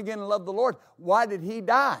was born again and loved the Lord, why did he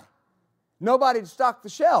die? Nobody had stocked the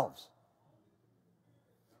shelves.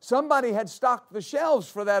 Somebody had stocked the shelves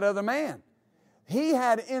for that other man. He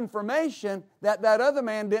had information that other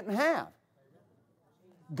man didn't have.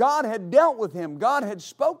 God had dealt with him. God had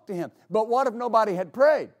spoke to him. But what if nobody had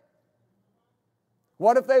prayed?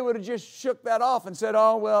 What if they would have just shook that off and said,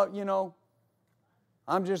 oh, well,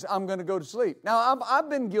 I'm going to go to sleep. Now, I've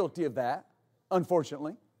been guilty of that,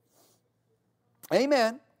 unfortunately.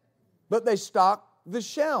 Amen. But they stocked the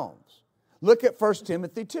shelves. Look at 1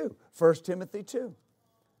 Timothy 2. 1 Timothy 2.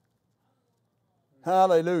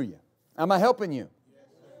 Hallelujah. Am I helping you?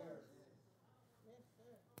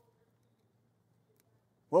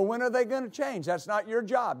 Well, when are they going to change? That's not your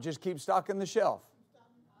job. Just keep stocking the shelf.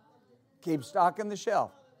 Keep stocking the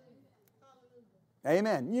shelf.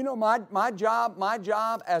 Amen. You know, my job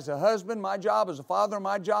as a husband, my job as a father,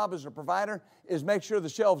 my job as a provider is make sure the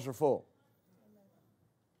shelves are full.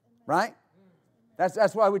 Right?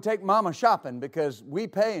 That's why we take Mama shopping, because we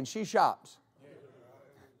pay and she shops.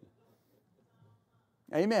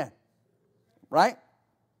 Amen. Right?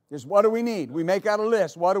 Just what do we need? We make out a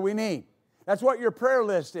list. What do we need? That's what your prayer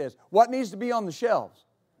list is. What needs to be on the shelves?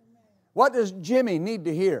 What does Jimmy need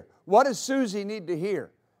to hear? What does Susie need to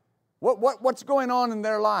hear? What's going on in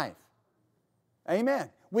their life? Amen.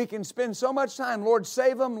 We can spend so much time, Lord,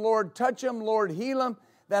 save them, Lord, touch them, Lord, heal them,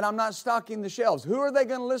 that I'm not stocking the shelves. Who are they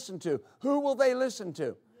going to listen to? Who will they listen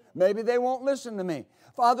to? Maybe they won't listen to me.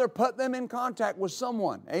 Father, put them in contact with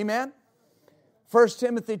someone. Amen. 1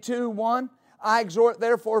 Timothy 2:1, I exhort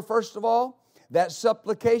therefore, first of all, that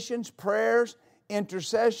supplications, prayers,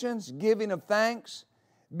 intercessions, giving of thanks,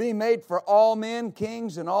 be made for all men,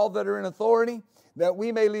 kings, and all that are in authority, that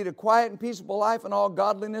we may lead a quiet and peaceable life in all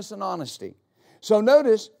godliness and honesty. So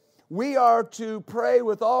notice, we are to pray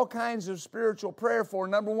with all kinds of spiritual prayer for,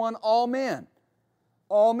 number one, all men.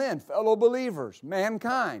 All men, fellow believers,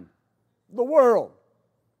 mankind, the world.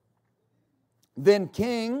 Then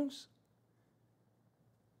kings,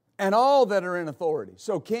 and all that are in authority.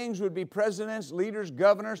 So kings would be presidents, leaders,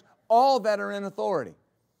 governors, all that are in authority.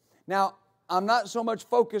 Now, I'm not so much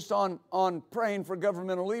focused on praying for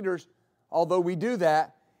governmental leaders, although we do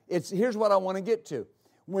that. Here's what I want to get to.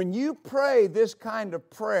 When you pray this kind of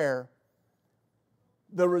prayer,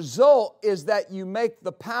 the result is that you make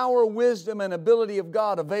the power, wisdom, and ability of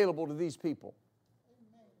God available to these people.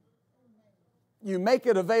 You make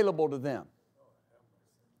it available to them.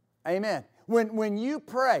 Amen. When you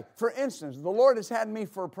pray, for instance, the Lord has had me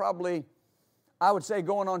for probably, I would say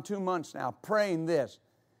going on 2 months now, praying this.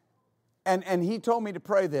 And He told me to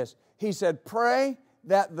pray this. He said, pray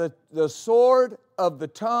that the sword of the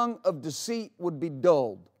tongue of deceit would be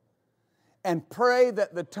dulled. And pray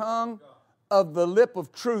that the tongue of the lip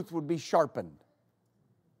of truth would be sharpened.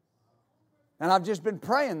 And I've just been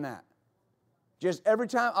praying that. Just every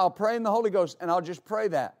time I'll pray in the Holy Ghost and I'll just pray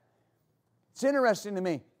that. It's interesting to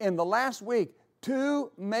me. In the last week,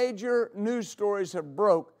 2 major news stories have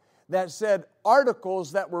broke that said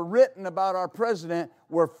articles that were written about our president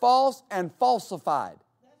were false and falsified.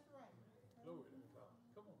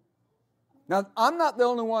 Now, I'm not the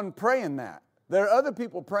only one praying that. There are other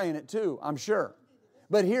people praying it too, I'm sure.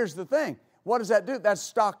 But here's the thing. What does that do? That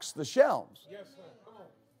stocks the shelves. Yes, sir. Come on.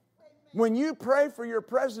 When you pray for your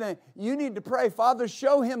president, you need to pray, Father,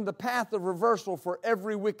 show him the path of reversal for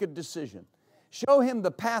every wicked decision. Show him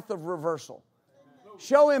the path of reversal.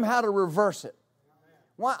 Show him how to reverse it.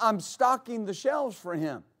 Why? I'm stocking the shelves for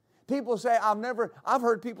him. People say, I've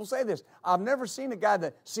heard people say this, I've never seen a guy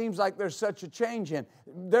that seems like there's such a change in.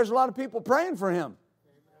 There's a lot of people praying for him.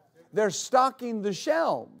 They're stocking the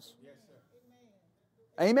shelves.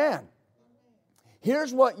 Amen.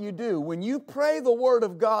 Here's what you do. When you pray the Word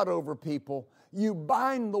of God over people, you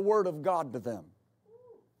bind the Word of God to them.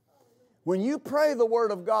 When you pray the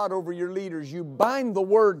Word of God over your leaders, you bind the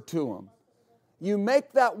Word to them. You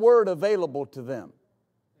make that Word available to them.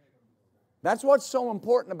 That's what's so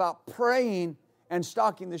important about praying and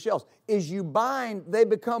stocking the shelves, is you bind, they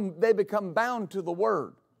become bound to the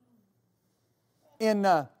Word. In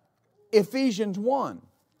Ephesians 1.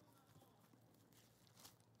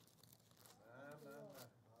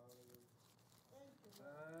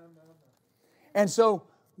 And so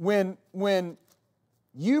when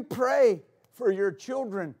you pray for your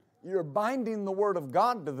children, you're binding the Word of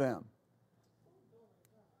God to them.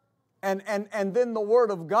 And then the Word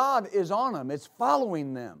of God is on them. It's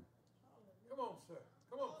following them. Come on, sir.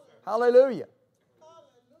 Come on, sir. Hallelujah.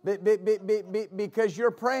 Because you're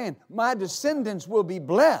praying, my descendants will be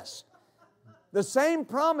blessed. The same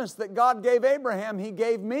promise that God gave Abraham, He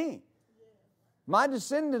gave me. My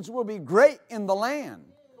descendants will be great in the land.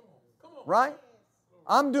 Right?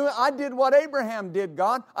 I did what Abraham did,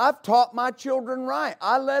 God. I've taught my children right.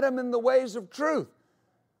 I led them in the ways of truth.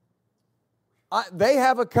 They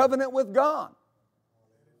have a covenant with God.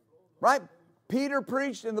 Right? Peter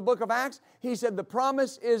preached in the book of Acts. He said, the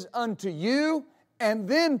promise is unto you and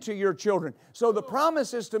then to your children. So the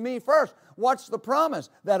promise is to me first. What's the promise?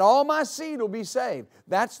 That all my seed will be saved.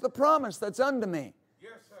 That's the promise that's unto me.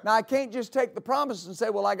 Yes, sir. Now I can't just take the promise and say,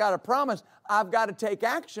 well, I got a promise. I've got to take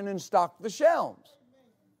action and stock the shelves.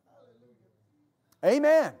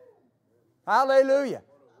 Amen. Hallelujah.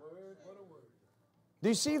 Do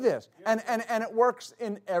you see this? And it works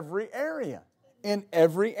in every area. In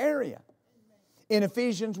every area. In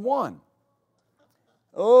Ephesians 1.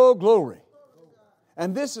 Oh, glory.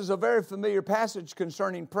 And this is a very familiar passage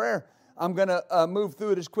concerning prayer. I'm going to move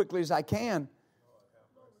through it as quickly as I can.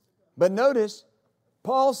 But notice,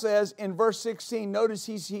 Paul says in verse 16, notice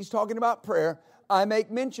he's talking about prayer. I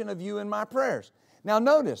make mention of you in my prayers. Now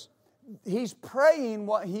notice, he's praying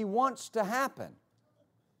what he wants to happen.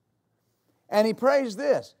 And he prays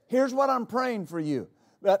this. Here's what I'm praying for you.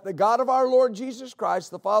 That the God of our Lord Jesus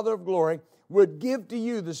Christ, the Father of glory, would give to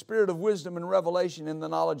you the spirit of wisdom and revelation in the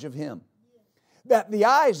knowledge of Him. That the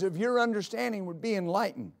eyes of your understanding would be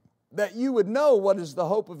enlightened. That you would know what is the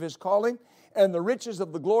hope of His calling and the riches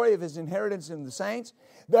of the glory of His inheritance in the saints.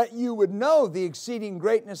 That you would know the exceeding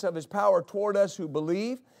greatness of His power toward us who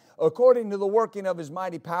believe, according to the working of His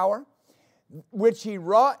mighty power, which He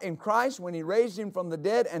wrought in Christ when He raised Him from the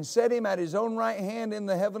dead and set Him at His own right hand in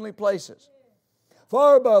the heavenly places.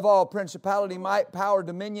 Far above all principality, might, power,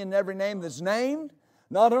 dominion, and every name that's named,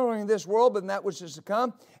 not only in this world, but in that which is to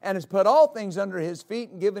come, and has put all things under His feet,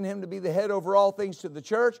 and given Him to be the head over all things to the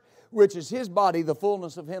church, which is His body, the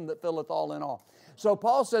fullness of Him that filleth all in all. So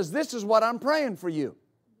Paul says, this is what I'm praying for you.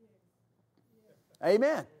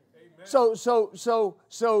 Amen. So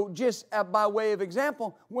just by way of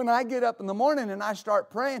example, when I get up in the morning and I start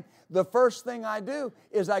praying, the first thing I do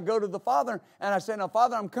is I go to the Father and I say, now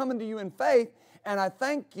Father, I'm coming to you in faith, and I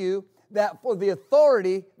thank you that for the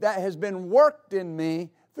authority that has been worked in me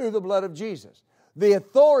through the blood of Jesus. The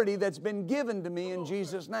authority that's been given to me in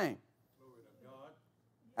Jesus' name.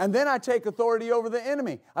 And then I take authority over the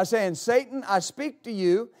enemy. I say, and Satan, I speak to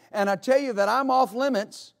you, and I tell you that I'm off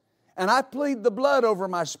limits, and I plead the blood over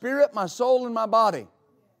my spirit, my soul, and my body.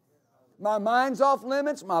 My mind's off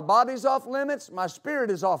limits, my body's off limits, my spirit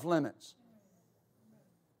is off limits.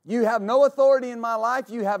 You have no authority in my life.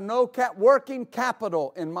 You have no working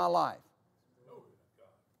capital in my life.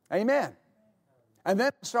 Amen. And then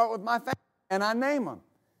I start with my family, and I name them.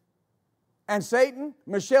 And Satan,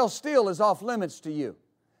 Michelle Steele is off limits to you.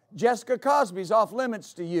 Jessica Cosby's off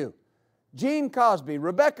limits to you. Gene Cosby,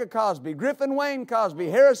 Rebecca Cosby, Griffin Wayne Cosby,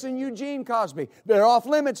 Harrison Eugene Cosby, they're off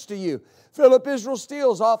limits to you. Philip Israel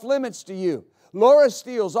Steele's off limits to you. Laura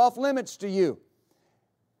Steele's off limits to you.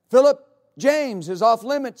 Philip James is off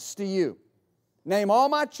limits to you. Name all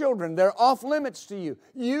my children. They're off limits to you.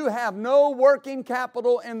 You have no working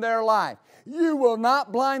capital in their life. You will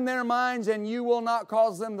not blind their minds, and you will not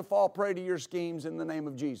cause them to fall prey to your schemes in the name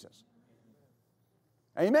of Jesus.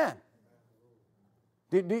 Amen.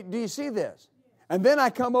 Do you see this? And then I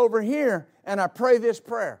come over here and I pray this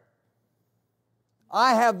prayer.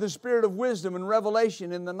 I have the spirit of wisdom and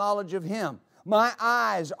revelation in the knowledge of Him. My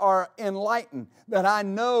eyes are enlightened that I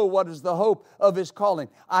know what is the hope of His calling.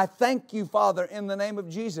 I thank you, Father, in the name of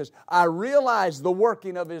Jesus. I realize the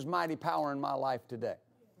working of His mighty power in my life today.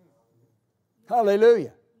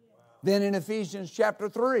 Hallelujah. Then in Ephesians chapter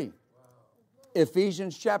 3,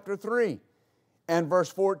 Ephesians chapter 3 and verse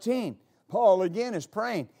 14, Paul again is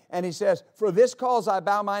praying and he says, "For this cause I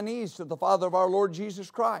bow my knees to the Father of our Lord Jesus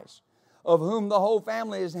Christ, of whom the whole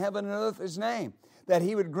family is heaven and earth is named, that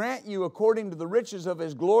He would grant you according to the riches of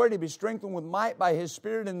His glory to be strengthened with might by His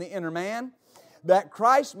Spirit in the inner man, that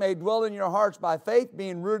Christ may dwell in your hearts by faith,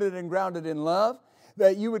 being rooted and grounded in love,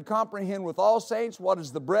 that you would comprehend with all saints what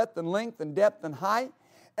is the breadth and length and depth and height,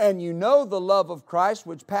 and you know the love of Christ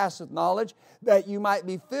which passeth knowledge, that you might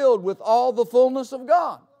be filled with all the fullness of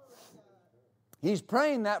God." He's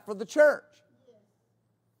praying that for the church.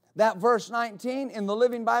 That verse 19 in the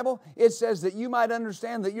Living Bible, it says that you might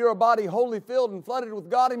understand that you're a body wholly filled and flooded with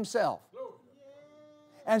God Himself.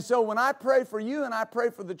 And so when I pray for you and I pray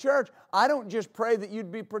for the church, I don't just pray that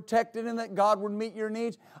you'd be protected and that God would meet your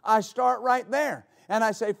needs. I start right there. And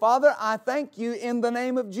I say, Father, I thank you in the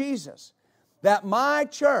name of Jesus that my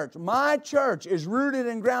church is rooted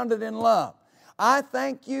and grounded in love. I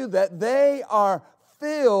thank you that they are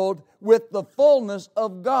filled with the fullness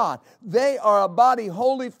of God. They are a body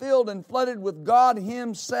wholly filled and flooded with God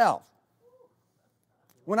Himself.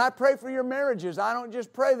 When I pray for your marriages, I don't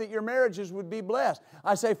just pray that your marriages would be blessed.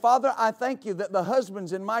 I say, Father, I thank you that the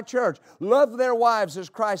husbands in my church love their wives as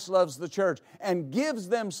Christ loves the church and gives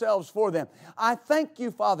themselves for them. I thank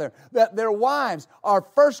you, Father, that their wives are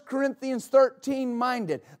 1 Corinthians 13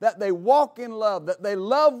 minded, that they walk in love, that they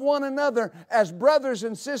love one another as brothers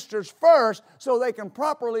and sisters first so they can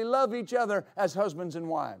properly love each other as husbands and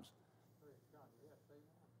wives.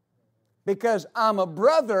 Because I'm a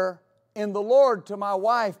brother in the Lord to my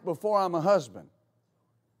wife before I'm a husband.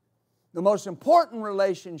 The most important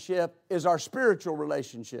relationship is our spiritual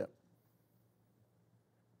relationship.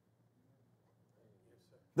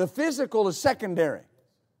 The physical is secondary.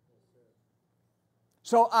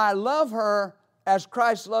 So I love her as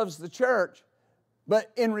Christ loves the church,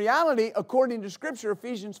 but in reality, according to Scripture,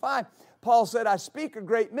 Ephesians 5, Paul said, I speak a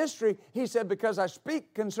great mystery. He said, because I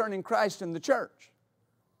speak concerning Christ and the church.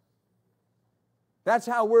 That's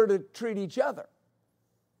how we're to treat each other.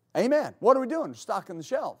 Amen. What are we doing? Stocking the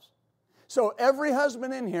shelves. So every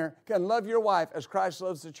husband in here can love your wife as Christ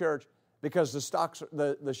loves the church because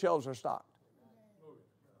the shelves are stocked.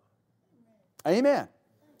 Amen.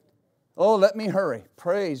 Oh, let me hurry.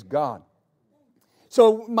 Praise God.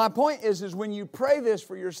 So my point is when you pray this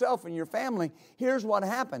for yourself and your family, here's what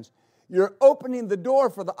happens. You're opening the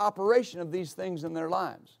door for the operation of these things in their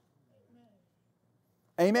lives.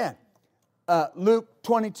 Amen. Luke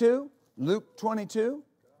 22. Luke 22.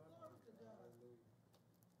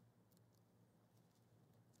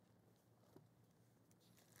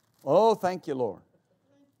 Oh, thank you, Lord.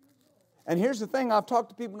 And here's the thing. I've talked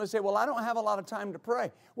to people and they say, well, I don't have a lot of time to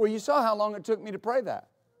pray. Well, you saw how long it took me to pray that.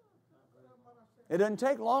 It doesn't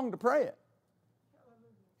take long to pray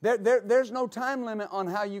it. There's no time limit on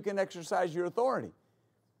how you can exercise your authority.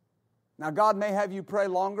 Now, God may have you pray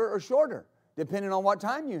longer or shorter, depending on what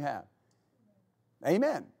time you have.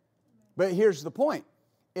 Amen. But here's the point,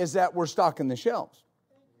 is that we're stocking the shelves.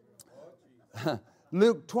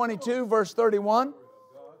 Luke 22, verse 31.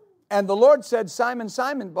 And the Lord said, Simon,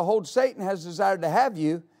 Simon, behold, Satan has desired to have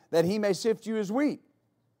you, that he may sift you as wheat.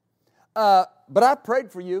 But I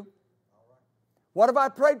prayed for you. What have I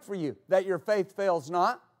prayed for you? That your faith fails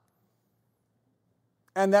not.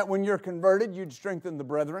 And that when you're converted, you'd strengthen the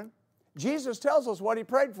brethren. Jesus tells us what He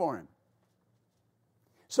prayed for him.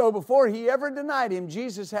 So before He ever denied Him,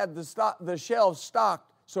 Jesus had the shelves stocked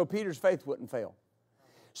so Peter's faith wouldn't fail.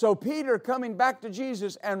 So Peter coming back to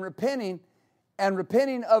Jesus and repenting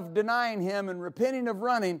of denying Him and repenting of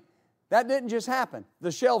running, that didn't just happen.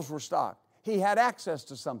 The shelves were stocked. He had access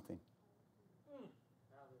to something.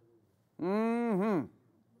 Mm-hmm.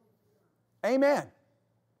 Amen.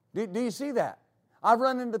 Do you see that? I've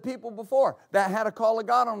run into people before that had a call of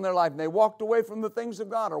God on their life and they walked away from the things of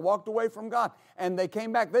God or walked away from God and they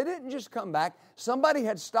came back. They didn't just come back. Somebody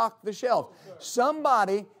had stocked the shelf.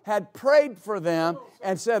 Somebody had prayed for them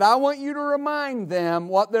and said, I want you to remind them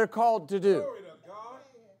what they're called to do. Glory to God.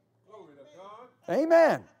 Glory to God.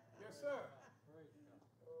 Amen. Yes, sir.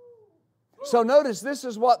 So notice, this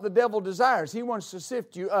is what the devil desires. He wants to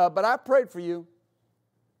sift you. But I prayed for you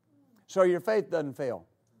so your faith doesn't fail.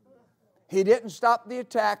 He didn't stop the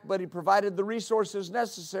attack, but he provided the resources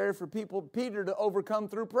necessary for Peter to overcome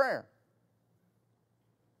through prayer.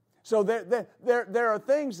 So there are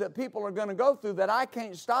things that people are going to go through that I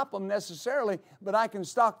can't stop them necessarily, but I can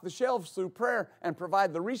stock the shelves through prayer and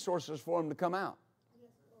provide the resources for them to come out.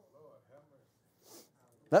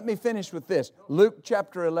 Let me finish with this. Luke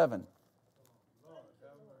chapter 11.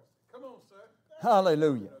 Come on, sir.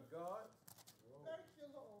 Hallelujah.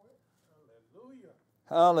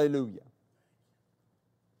 Hallelujah.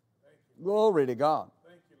 Glory to God.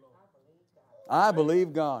 I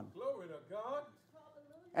believe God. Glory to God.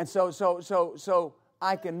 And so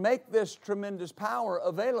I can make this tremendous power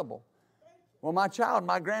available. Well, my child,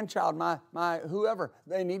 my grandchild, my whoever,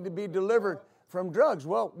 they need to be delivered from drugs.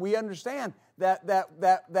 Well, we understand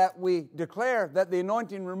that we declare that the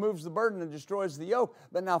anointing removes the burden and destroys the yoke.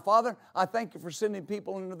 But now, Father, I thank you for sending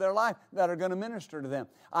people into their life that are going to minister to them.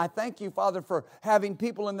 I thank you, Father, for having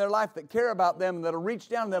people in their life that care about them and that will reach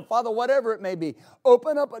down to them. Father, whatever it may be,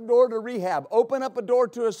 open up a door to rehab, open up a door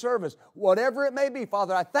to a service, whatever it may be,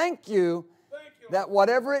 Father, I thank you that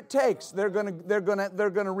whatever it takes, they're going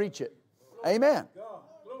to reach it. Amen.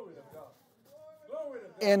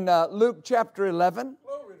 In Luke chapter 11,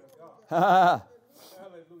 Hallelujah.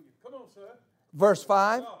 Come on, sir. verse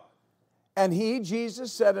 5, and he,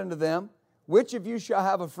 Jesus, said unto them, which of you shall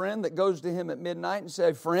have a friend that goes to him at midnight and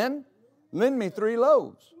say, Friend, lend me 3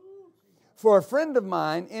 loaves. For a friend of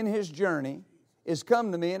mine in his journey is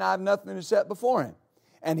come to me, and I have nothing to set before him.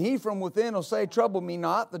 And he from within will say, Trouble me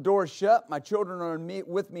not, the door is shut, my children are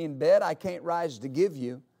with me in bed, I can't rise to give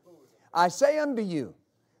you. I say unto you,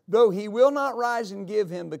 though he will not rise and give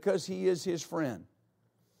him because he is his friend,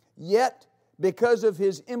 yet because of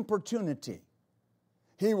his importunity,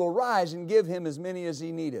 he will rise and give him as many as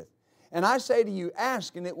he needeth. And I say to you,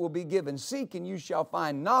 ask and it will be given. Seek and you shall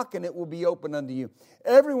find. Knock and it will be opened unto you.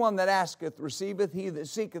 Everyone that asketh receiveth. He that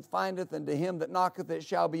seeketh findeth. And to him that knocketh it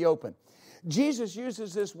shall be opened. Jesus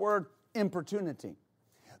uses this word importunity.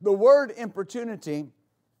 The word importunity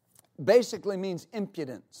basically means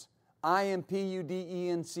impudence.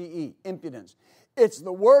 I-M-P-U-D-E-N-C-E. Impudence. It's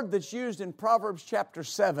the word that's used in Proverbs chapter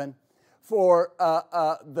 7 for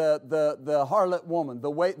the harlot woman,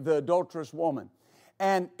 the adulterous woman.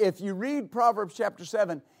 And if you read Proverbs chapter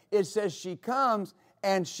 7, it says she comes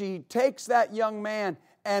and she takes that young man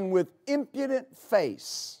and with impudent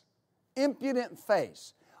face,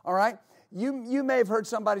 all right? You may have heard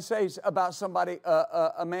somebody say about somebody,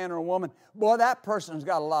 a man or a woman, boy, that person's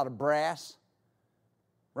got a lot of brass,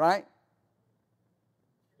 right?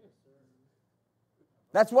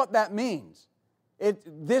 That's what that means.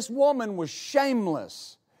 This woman was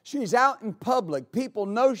shameless. She's out in public. People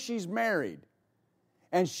know she's married.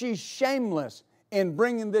 And she's shameless in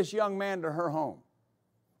bringing this young man to her home.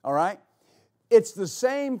 All right? It's the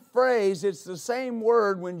same phrase, it's the same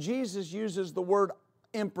word when Jesus uses the word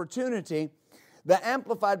importunity. The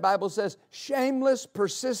Amplified Bible says shameless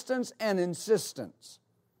persistence and insistence.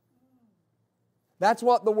 That's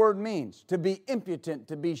what the word means, to be impudent,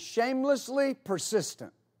 to be shamelessly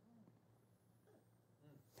persistent.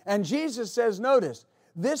 And Jesus says, notice,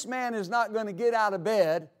 this man is not going to get out of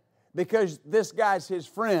bed because this guy's his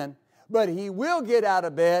friend, but he will get out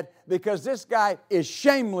of bed because this guy is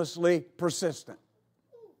shamelessly persistent.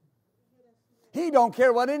 He don't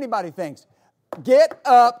care what anybody thinks. Get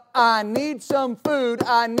up, I need some food,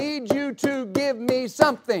 I need you to give me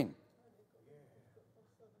something.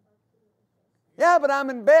 Yeah, but I'm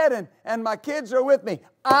in bed and my kids are with me.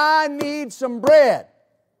 I need some bread.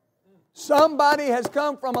 Somebody has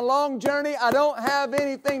come from a long journey. I don't have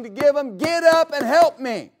anything to give them. Get up and help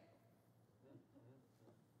me.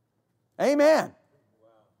 Amen.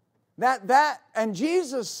 And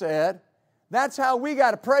Jesus said, that's how we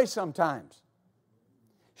got to pray sometimes.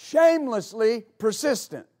 Shamelessly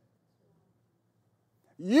persistent.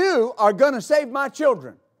 You are going to save my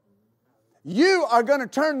children. You are going to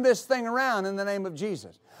turn this thing around in the name of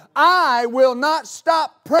Jesus. I will not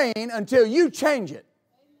stop praying until you change it.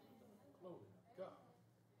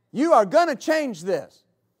 You are going to change this.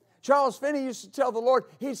 Charles Finney used to tell the Lord,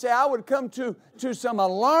 he'd say, I would come to some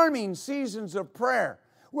alarming seasons of prayer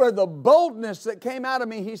where the boldness that came out of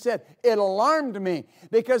me, he said, it alarmed me.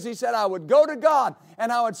 Because he said, I would go to God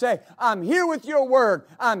and I would say, I'm here with your word.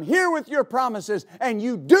 I'm here with your promises. And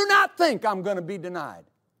you do not think I'm going to be denied.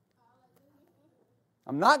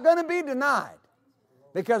 I'm not going to be denied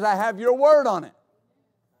because I have your word on it.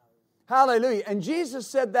 Hallelujah. And Jesus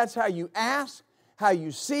said that's how you ask, how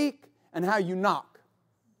you seek, and how you knock.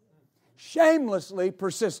 Shamelessly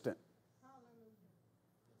persistent.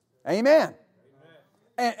 Amen.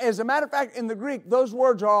 And as a matter of fact, in the Greek, those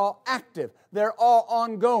words are all active. They're all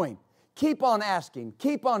ongoing. Keep on asking,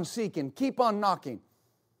 keep on seeking, keep on knocking.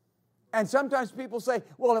 And sometimes people say,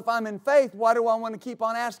 well, if I'm in faith, why do I want to keep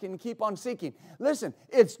on asking and keep on seeking? Listen,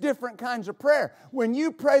 it's different kinds of prayer. When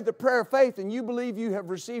you pray the prayer of faith and you believe you have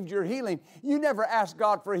received your healing, you never ask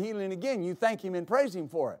God for healing again. You thank Him and praise Him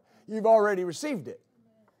for it. You've already received it.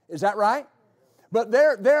 Is that right? But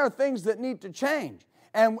there are things that need to change.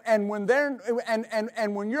 And when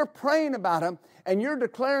you're praying about them and you're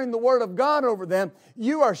declaring the Word of God over them,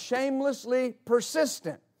 you are shamelessly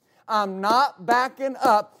persistent. I'm not backing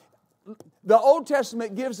up. The Old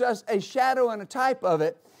Testament gives us a shadow and a type of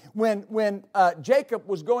it. When Jacob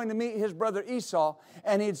was going to meet his brother Esau,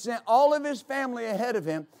 and he'd sent all of his family ahead of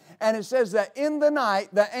him, and it says that in the night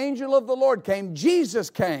the angel of the Lord came, Jesus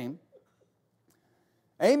came,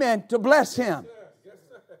 amen, to bless him.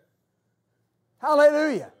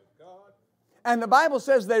 Hallelujah. And the Bible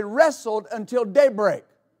says they wrestled until daybreak.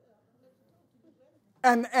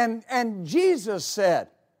 And Jesus said,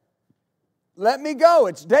 let me go.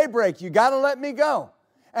 It's daybreak. You got to let me go.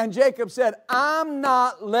 And Jacob said, I'm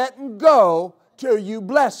not letting go till you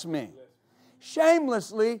bless me.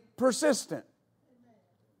 Shamelessly persistent.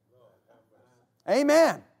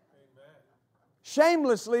 Amen.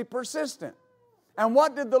 Shamelessly persistent. And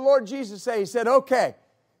what did the Lord Jesus say? He said, okay.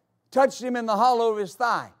 Touched him in the hollow of his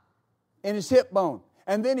thigh, in his hip bone.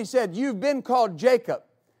 And then he said, you've been called Jacob,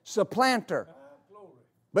 supplanter.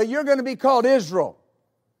 But you're going to be called Israel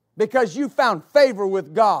because you found favor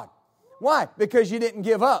with God. Why? Because you didn't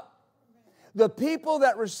give up. The people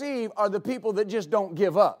that receive are the people that just don't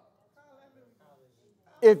give up.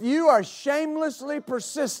 If you are shamelessly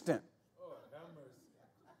persistent,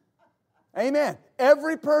 amen.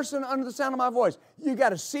 Every person under the sound of my voice, you got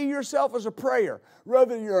to see yourself as a prayer.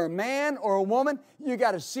 Whether you're a man or a woman, you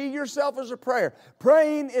got to see yourself as a prayer.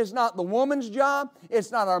 Praying is not the woman's job.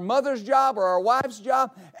 It's not our mother's job or our wife's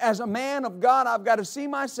job. As a man of God, I've got to see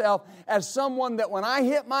myself as someone that when I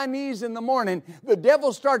hit my knees in the morning, the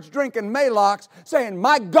devil starts drinking Malox, saying,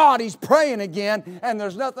 my God, he's praying again, and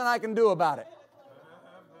there's nothing I can do about it.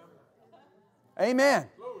 Amen.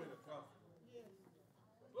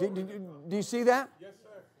 Do you see that? Yes,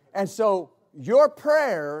 sir. And so your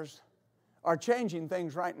prayers are changing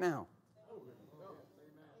things right now.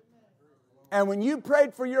 And when you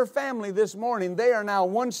prayed for your family this morning, they are now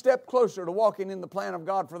one step closer to walking in the plan of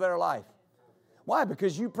God for their life. Why?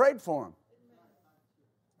 Because you prayed for them.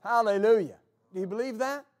 Hallelujah. Do you believe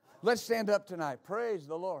that? Let's stand up tonight. Praise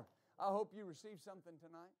the Lord. I hope you receive something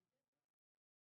tonight.